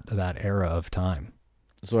of that era of time.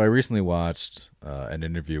 So I recently watched an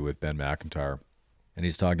interview with Ben Macintyre, and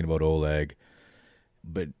he's talking about Oleg,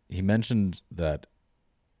 but he mentioned that,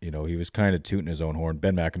 he was kind of tooting his own horn.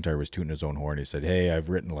 Ben Macintyre was tooting his own horn. He said, hey, I've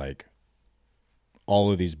written like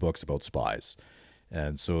all of these books about spies.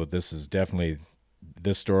 And so this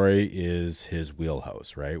story is his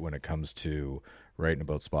wheelhouse, right? When it comes to writing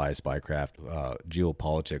about spies, spycraft,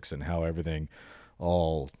 geopolitics, and how everything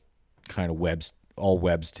all kind of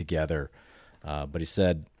webs together. But he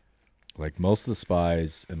said, like, most of the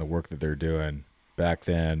spies and the work that they're doing back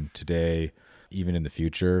then, today, even in the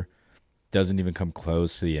future, doesn't even come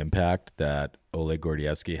close to the impact that Oleg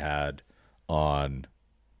Gordievsky had on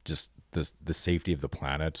just the safety of the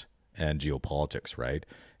planet and geopolitics, right?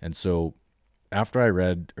 And so after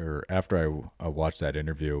I watched that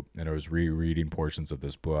interview and I was rereading portions of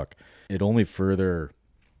this book, it only further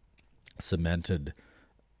cemented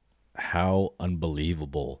how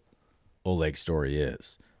unbelievable Oleg's story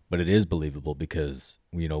is. But it is believable because,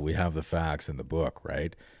 we have the facts in the book,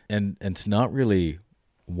 right? And to not really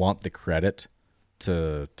want the credit,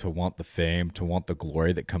 to want the fame, to want the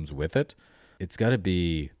glory that comes with it, it's got to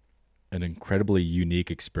be an incredibly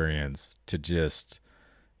unique experience to just,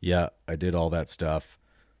 I did all that stuff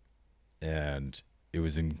and it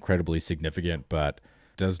was incredibly significant, but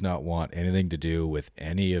does not want anything to do with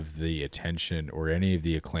any of the attention or any of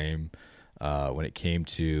the acclaim when it came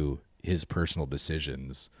to his personal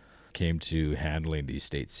decisions, came to handling these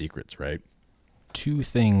state secrets, right? Two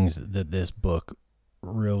things that this book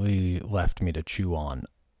really left me to chew on.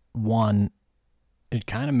 One, it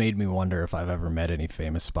kind of made me wonder if I've ever met any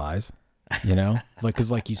famous spies, because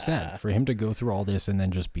like you said, for him to go through all this and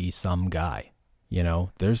then just be some guy,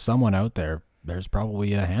 there's someone out there, there's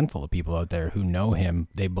probably a handful of people out there who know him,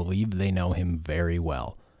 they believe they know him very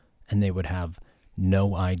well, and they would have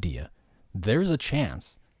no idea. There's a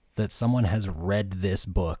chance that someone has read this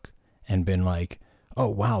book and been like, oh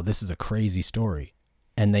wow, this is a crazy story,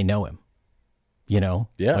 and they know him.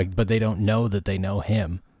 But they don't know that they know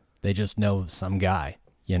him. They just know some guy,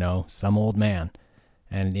 some old man.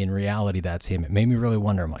 And in reality, that's him. It made me really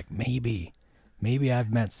wonder. I'm like, maybe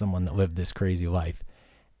I've met someone that lived this crazy life.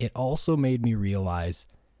 It also made me realize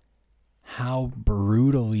how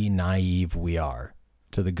brutally naive we are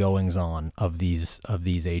to the goings on of these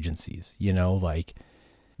agencies.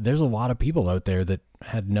 There's a lot of people out there that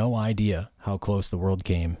had no idea how close the world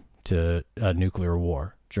came to a nuclear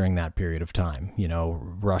war during that period of time.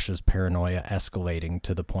 Russia's paranoia escalating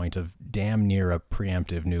to the point of damn near a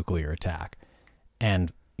preemptive nuclear attack.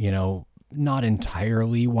 And, not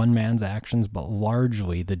entirely one man's actions, but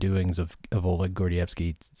largely the doings of Oleg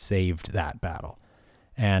Gordievsky saved that battle.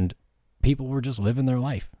 And people were just living their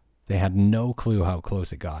life. They had no clue how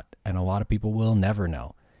close it got. And a lot of people will never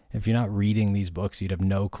know. If you're not reading these books, you'd have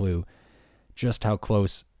no clue just how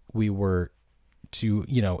close we were to,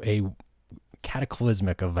 a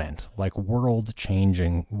cataclysmic event, like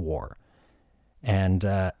world-changing war. And,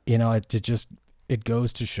 it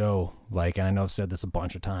goes to show, and I know I've said this a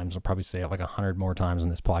bunch of times, I'll probably say it like 100 more times on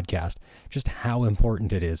this podcast, just how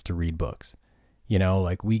important it is to read books.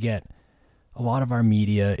 We get, a lot of our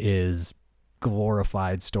media is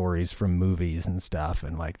glorified stories from movies and stuff.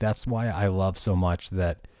 And that's why I love so much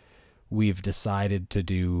that we've decided to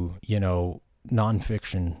do,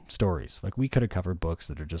 nonfiction stories. We could have covered books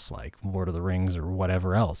that are just like Lord of the Rings or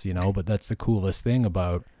whatever else, but that's the coolest thing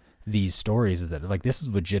about these stories is that this is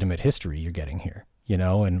legitimate history you're getting here,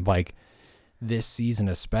 and this season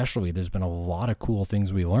especially, there's been a lot of cool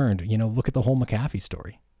things we learned. Look at the whole McAfee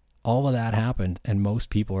story. All of that happened, and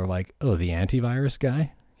most people are like, oh, the antivirus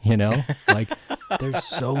guy, there's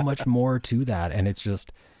so much more to that, and it's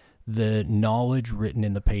just the knowledge written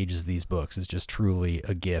in the pages of these books is just truly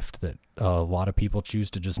a gift that a lot of people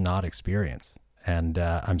choose to just not experience. And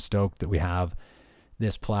I'm stoked that we have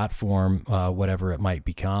this platform, whatever it might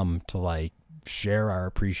become, to share our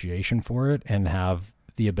appreciation for it and have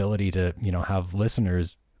the ability to, have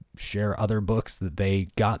listeners share other books that they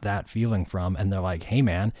got that feeling from. And they're like, hey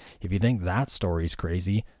man, if you think that story's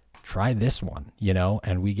crazy, try this one,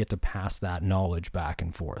 and we get to pass that knowledge back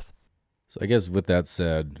and forth. So I guess with that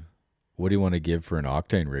said, what do you want to give for an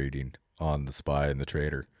octane rating on The Spy and the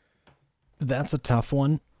Traitor? That's a tough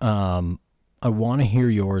one. I want to hear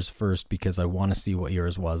yours first because I want to see what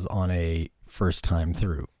yours was on a first time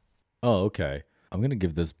through. Oh, okay. I'm going to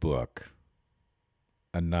give this book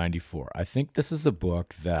a 94. I think this is a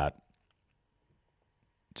book that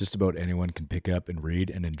just about anyone can pick up and read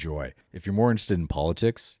and enjoy. If you're more interested in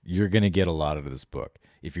politics, you're going to get a lot out of this book.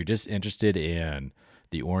 If you're just interested in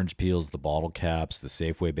the orange peels, the bottle caps, the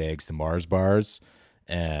Safeway bags, the Mars bars,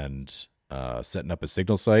 and setting up a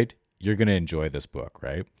signal site, you're going to enjoy this book,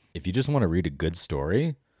 right? If you just want to read a good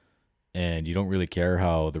story and you don't really care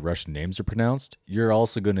how the Russian names are pronounced, you're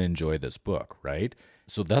also going to enjoy this book, right?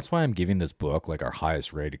 So that's why I'm giving this book like our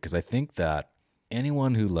highest rated, because I think that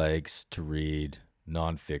anyone who likes to read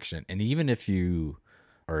nonfiction, and even if you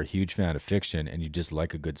are a huge fan of fiction and you just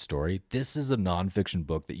like a good story, this is a nonfiction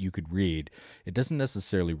book that you could read. It doesn't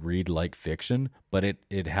necessarily read like fiction, but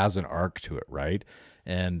it has an arc to it, right?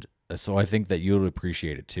 And so I think that you'll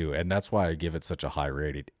appreciate it too. And that's why I give it such a high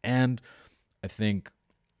rating. And I think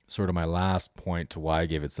sort of my last point to why I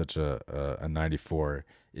gave it such a 94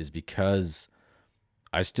 is because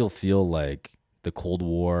I still feel like the Cold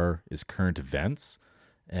War is current events.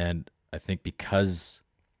 And I think because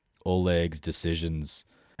Oleg's decisions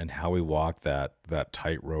and how he walked that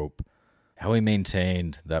tightrope, how he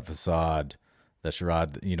maintained that facade, that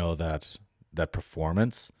charade, that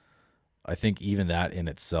performance, I think even that in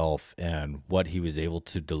itself and what he was able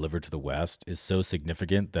to deliver to the West is so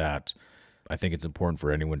significant that I think it's important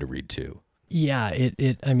for anyone to read too. Yeah,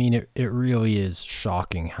 it really is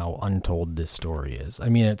shocking how untold this story is. I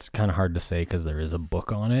mean, it's kind of hard to say because there is a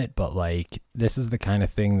book on it, but like this is the kind of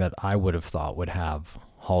thing that I would have thought would have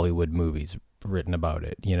Hollywood movies written about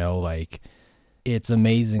it. Like it's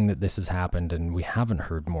amazing that this has happened and we haven't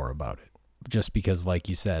heard more about it just because, like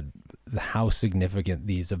you said, how significant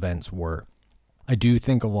these events were. I do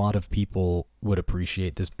think a lot of people would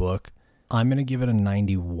appreciate this book. I'm going to give it a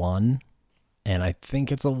 91. And I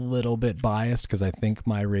think it's a little bit biased because I think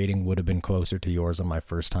my rating would have been closer to yours on my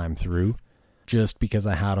first time through, just because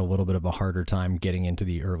I had a little bit of a harder time getting into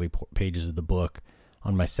the early pages of the book.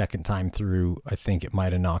 On my second time through, I think it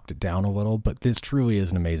might have knocked it down a little, but this truly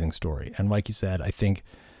is an amazing story. And like you said, I think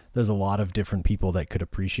there's a lot of different people that could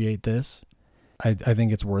appreciate this. I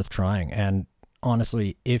think it's worth trying. And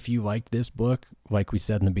honestly, if you like this book, like we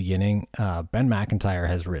said in the beginning, Ben Macintyre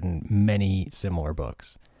has written many similar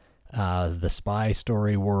books. The spy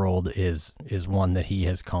story world is one that he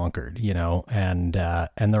has conquered, and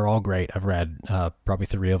they're all great. I've read probably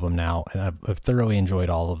 3 of them now, and I've thoroughly enjoyed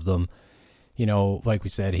all of them. Like we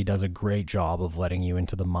said, he does a great job of letting you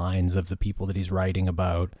into the minds of the people that he's writing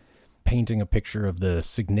about, painting a picture of the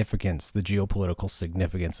significance, the geopolitical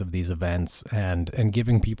significance of these events, and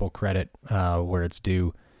giving people credit where it's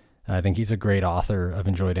due. I think he's a great author. I've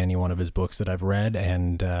enjoyed any one of his books that I've read,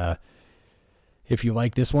 and if you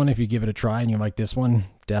like this one, if you give it a try and you like this one,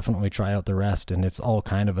 definitely try out the rest. And it's all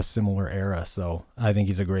kind of a similar era. So I think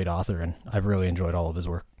he's a great author and I've really enjoyed all of his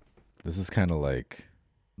work. This is kind of like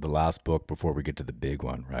the last book before we get to the big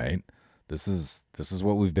one, right? This is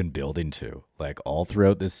what we've been building to, like all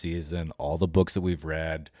throughout this season, all the books that we've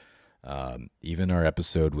read, even our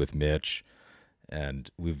episode with Mitch. And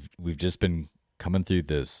we've just been coming through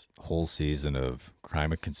this whole season of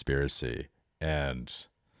crime and conspiracy. And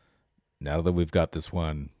now that we've got this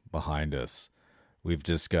one behind us, we've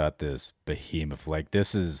just got this behemoth. Like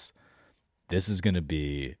this is going to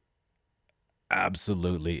be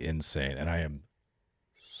absolutely insane. And I am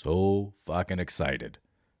so fucking excited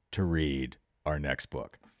to read our next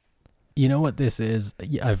book. You know what this is?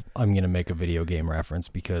 I'm going to make a video game reference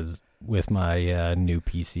because with my new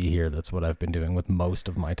PC here, that's what I've been doing with most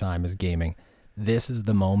of my time is gaming. This is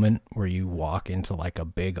the moment where you walk into like a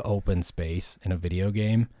big open space in a video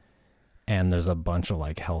game and there's a bunch of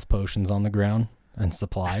like health potions on the ground and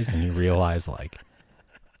supplies, and you realize like,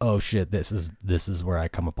 oh shit, this is where I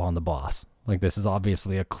come upon the boss. Like this is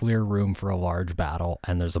obviously a clear room for a large battle,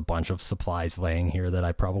 and there's a bunch of supplies laying here that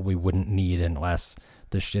I probably wouldn't need unless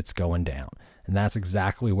the shit's going down. And that's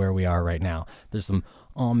exactly where we are right now. There's some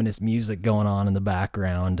ominous music going on in the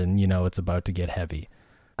background, and it's about to get heavy.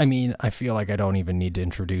 I mean, I feel like I don't even need to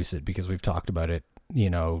introduce it because we've talked about it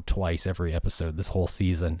twice every episode this whole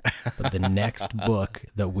season. But the next book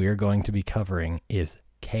that we're going to be covering is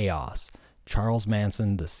Chaos, Charles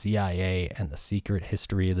Manson, the CIA, and the Secret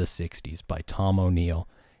History of the 60s by Tom O'Neill.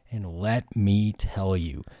 And let me tell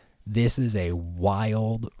you, this is a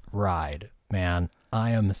wild ride, man.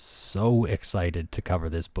 I am so excited to cover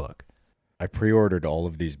this book. I pre-ordered all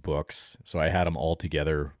of these books, so I had them all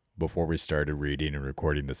together before we started reading and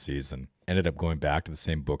recording the season. Ended up going back to the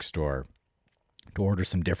same bookstore to order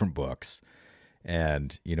some different books.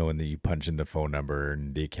 And, and then you punch in the phone number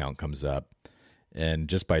and the account comes up. And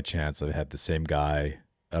just by chance, I've had the same guy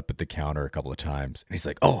up at the counter a couple of times. And he's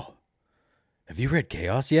like, oh, have you read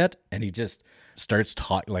Chaos yet? And he just starts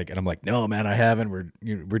talking and I'm like, no, man, I haven't.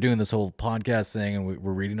 We're doing this whole podcast thing and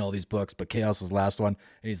we're reading all these books, but Chaos was the last one.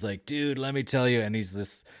 And he's like, dude, let me tell you. And he's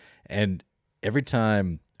this, and every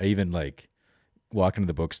time I even walk into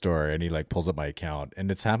the bookstore and he pulls up my account, and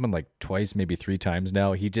it's happened twice, maybe 3 times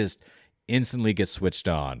now. He just instantly gets switched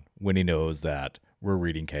on when he knows that we're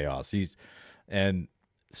reading Chaos. And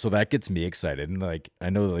so that gets me excited. And I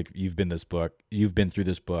know you've been through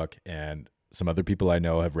this book, and some other people I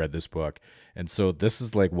know have read this book. And so this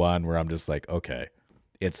is one where I'm just okay,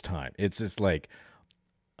 it's time. It's just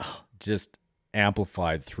just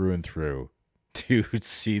amplified through and through to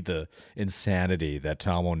see the insanity that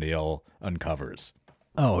Tom O'Neill uncovers.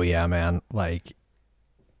 Oh yeah, man.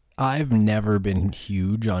 I've never been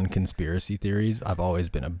huge on conspiracy theories. I've always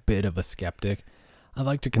been a bit of a skeptic. I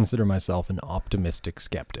like to consider myself an optimistic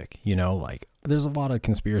skeptic. There's a lot of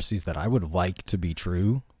conspiracies that I would like to be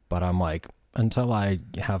true, but I'm until I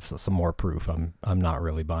have some more proof, I'm not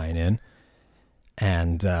really buying in.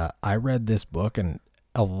 And I read this book, and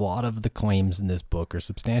a lot of the claims in this book are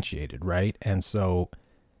substantiated, right? And so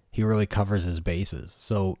he really covers his bases.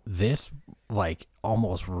 So this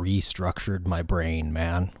almost restructured my brain,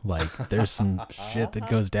 man. There's some shit that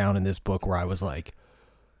goes down in this book where I was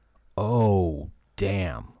oh,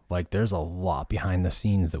 damn. There's a lot behind the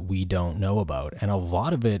scenes that we don't know about. And a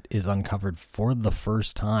lot of it is uncovered for the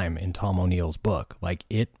first time in Tom O'Neill's book.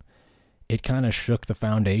 It kind of shook the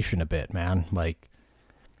foundation a bit, man.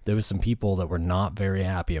 There was some people that were not very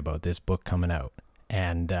happy about this book coming out.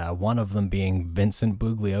 And one of them being Vincent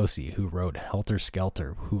Bugliosi, who wrote Helter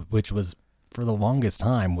Skelter, which was, for the longest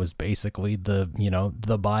time, was basically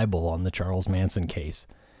the Bible on the Charles Manson case.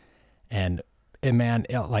 And man,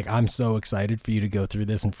 I'm so excited for you to go through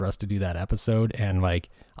this and for us to do that episode. And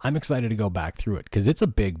I'm excited to go back through it because it's a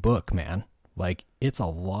big book, man. It's a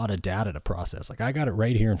lot of data to process. I got it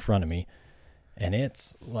right here in front of me, and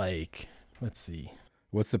it's let's see.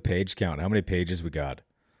 What's the page count? How many pages we got?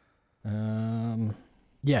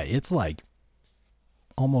 Yeah, it's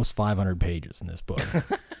almost 500 pages in this book.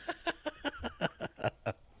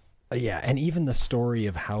 Yeah, and even the story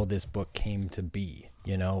of how this book came to be,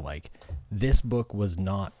 this book was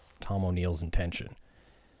not Tom O'Neill's intention,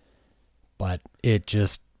 but it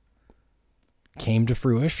just came to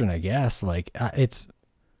fruition, I guess.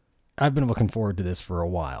 I've been looking forward to this for a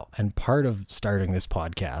while, and part of starting this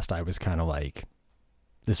podcast, I was kind of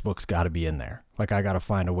this book's got to be in there. I got to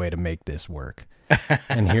find a way to make this work.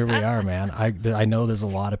 And here we are, man. I know there's a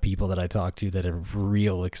lot of people that I talk to that are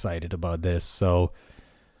real excited about this. So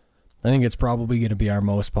I think it's probably going to be our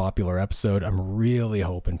most popular episode. I'm really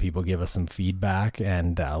hoping people give us some feedback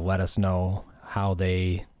and let us know how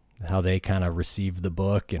they kind of received the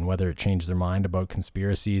book and whether it changed their mind about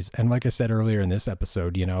conspiracies. And like I said earlier in this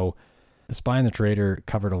episode, The Spy and the Traitor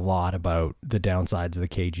covered a lot about the downsides of the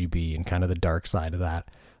KGB and kind of the dark side of that.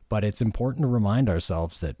 But it's important to remind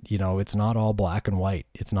ourselves that, it's not all black and white.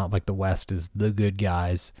 It's not like the West is the good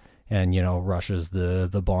guys and, Russia's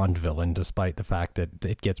the Bond villain, despite the fact that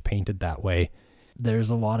it gets painted that way. There's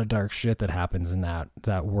a lot of dark shit that happens in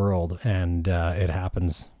that world, and it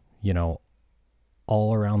happens,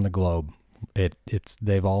 all around the globe.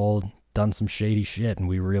 They've all done some shady shit, and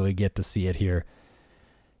we really get to see it here.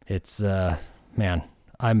 It's, man,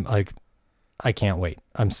 I can't wait.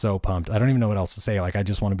 I'm so pumped. I don't even know what else to say. I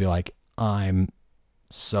just want to be I'm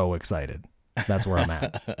so excited. That's where I'm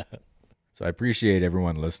at. So I appreciate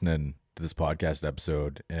everyone listening to this podcast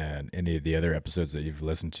episode and any of the other episodes that you've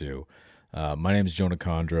listened to. My name is Jonah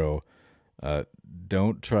Condro.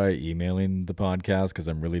 Don't try emailing the podcast because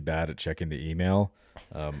I'm really bad at checking the email.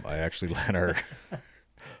 I actually let our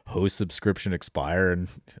host subscription expire, and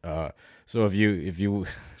so if you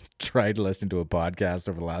tried listening to a podcast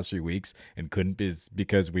over the last few weeks and couldn't, it's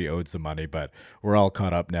because we owed some money, but we're all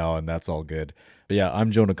caught up now, and that's all good. But yeah,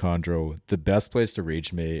 I'm Jonah Condro. The best place to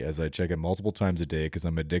reach me, as I check it multiple times a day because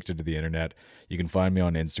I'm addicted to the internet, you can find me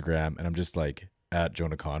on Instagram, and I'm just at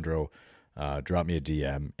Jonah Condro. Drop me a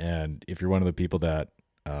DM, and if you're one of the people that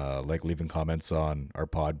like leaving comments on our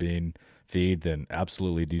Podbean feed, then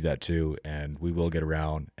absolutely do that too, and we will get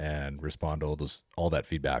around and respond to all that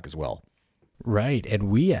feedback as well. Right, and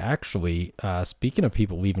we actually, speaking of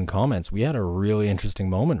people leaving comments, we had a really interesting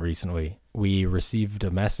moment recently. We received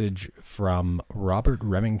a message from Robert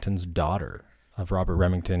Remington's daughter. Robert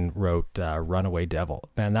Remington wrote Runaway Devil.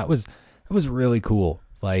 Man, that was really cool.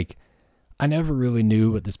 I never really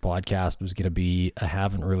knew what this podcast was going to be. I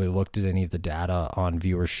haven't really looked at any of the data on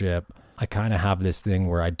viewership. I kind of have this thing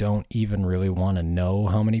where I don't even really want to know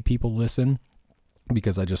how many people listen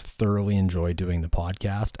because I just thoroughly enjoy doing the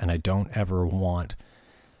podcast, and I don't ever want,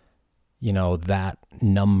 that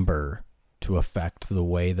number to affect the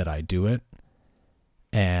way that I do it.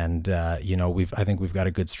 And, I think we've got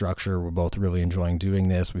a good structure. We're both really enjoying doing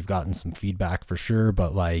this. We've gotten some feedback for sure,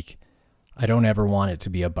 but like, I don't ever want it to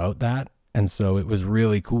be about that. And so it was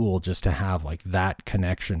really cool just to have like that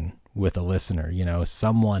connection with a listener,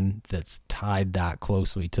 someone that's tied that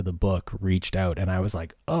closely to the book reached out. And I was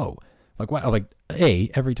like, oh, like, wow, like,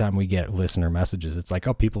 every time we get listener messages, it's like,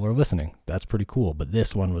 oh, people are listening. That's pretty cool. But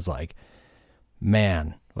this one was like,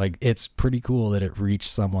 man, like, it's pretty cool that it reached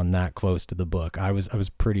someone that close to the book. I was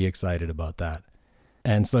pretty excited about that.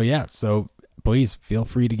 And so, yeah, so please feel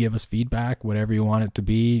free to give us feedback, whatever you want it to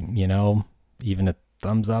be, even a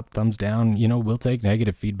thumbs up, thumbs down, we'll take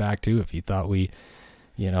negative feedback too. If you thought we,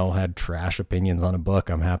 had trash opinions on a book,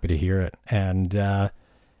 I'm happy to hear it. And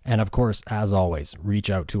of course, as always, reach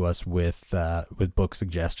out to us with book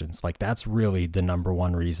suggestions. Like, that's really the number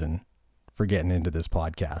one reason for getting into this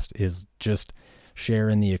podcast, is just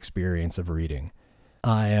sharing the experience of reading.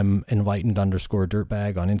 I am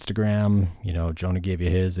enlightened_dirtbag on Instagram. Jonah gave you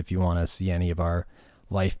his if you want to see any of our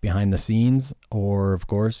life behind the scenes. Or, of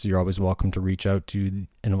course, you're always welcome to reach out to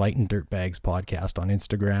Enlightened Dirtbags podcast on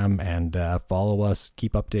Instagram and follow us.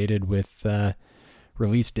 Keep updated with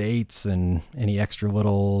release dates and any extra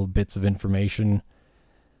little bits of information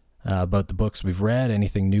about the books we've read.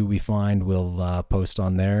 Anything new we find, we'll post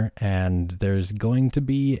on there. And there's going to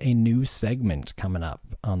be a new segment coming up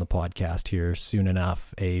on the podcast here soon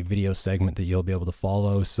enough, a video segment that you'll be able to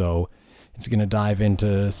follow. So it's going to dive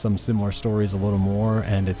into some similar stories a little more,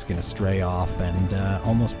 and it's going to stray off and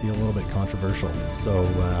almost be a little bit controversial. So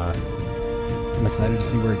I'm excited to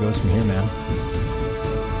see where it goes from here, man.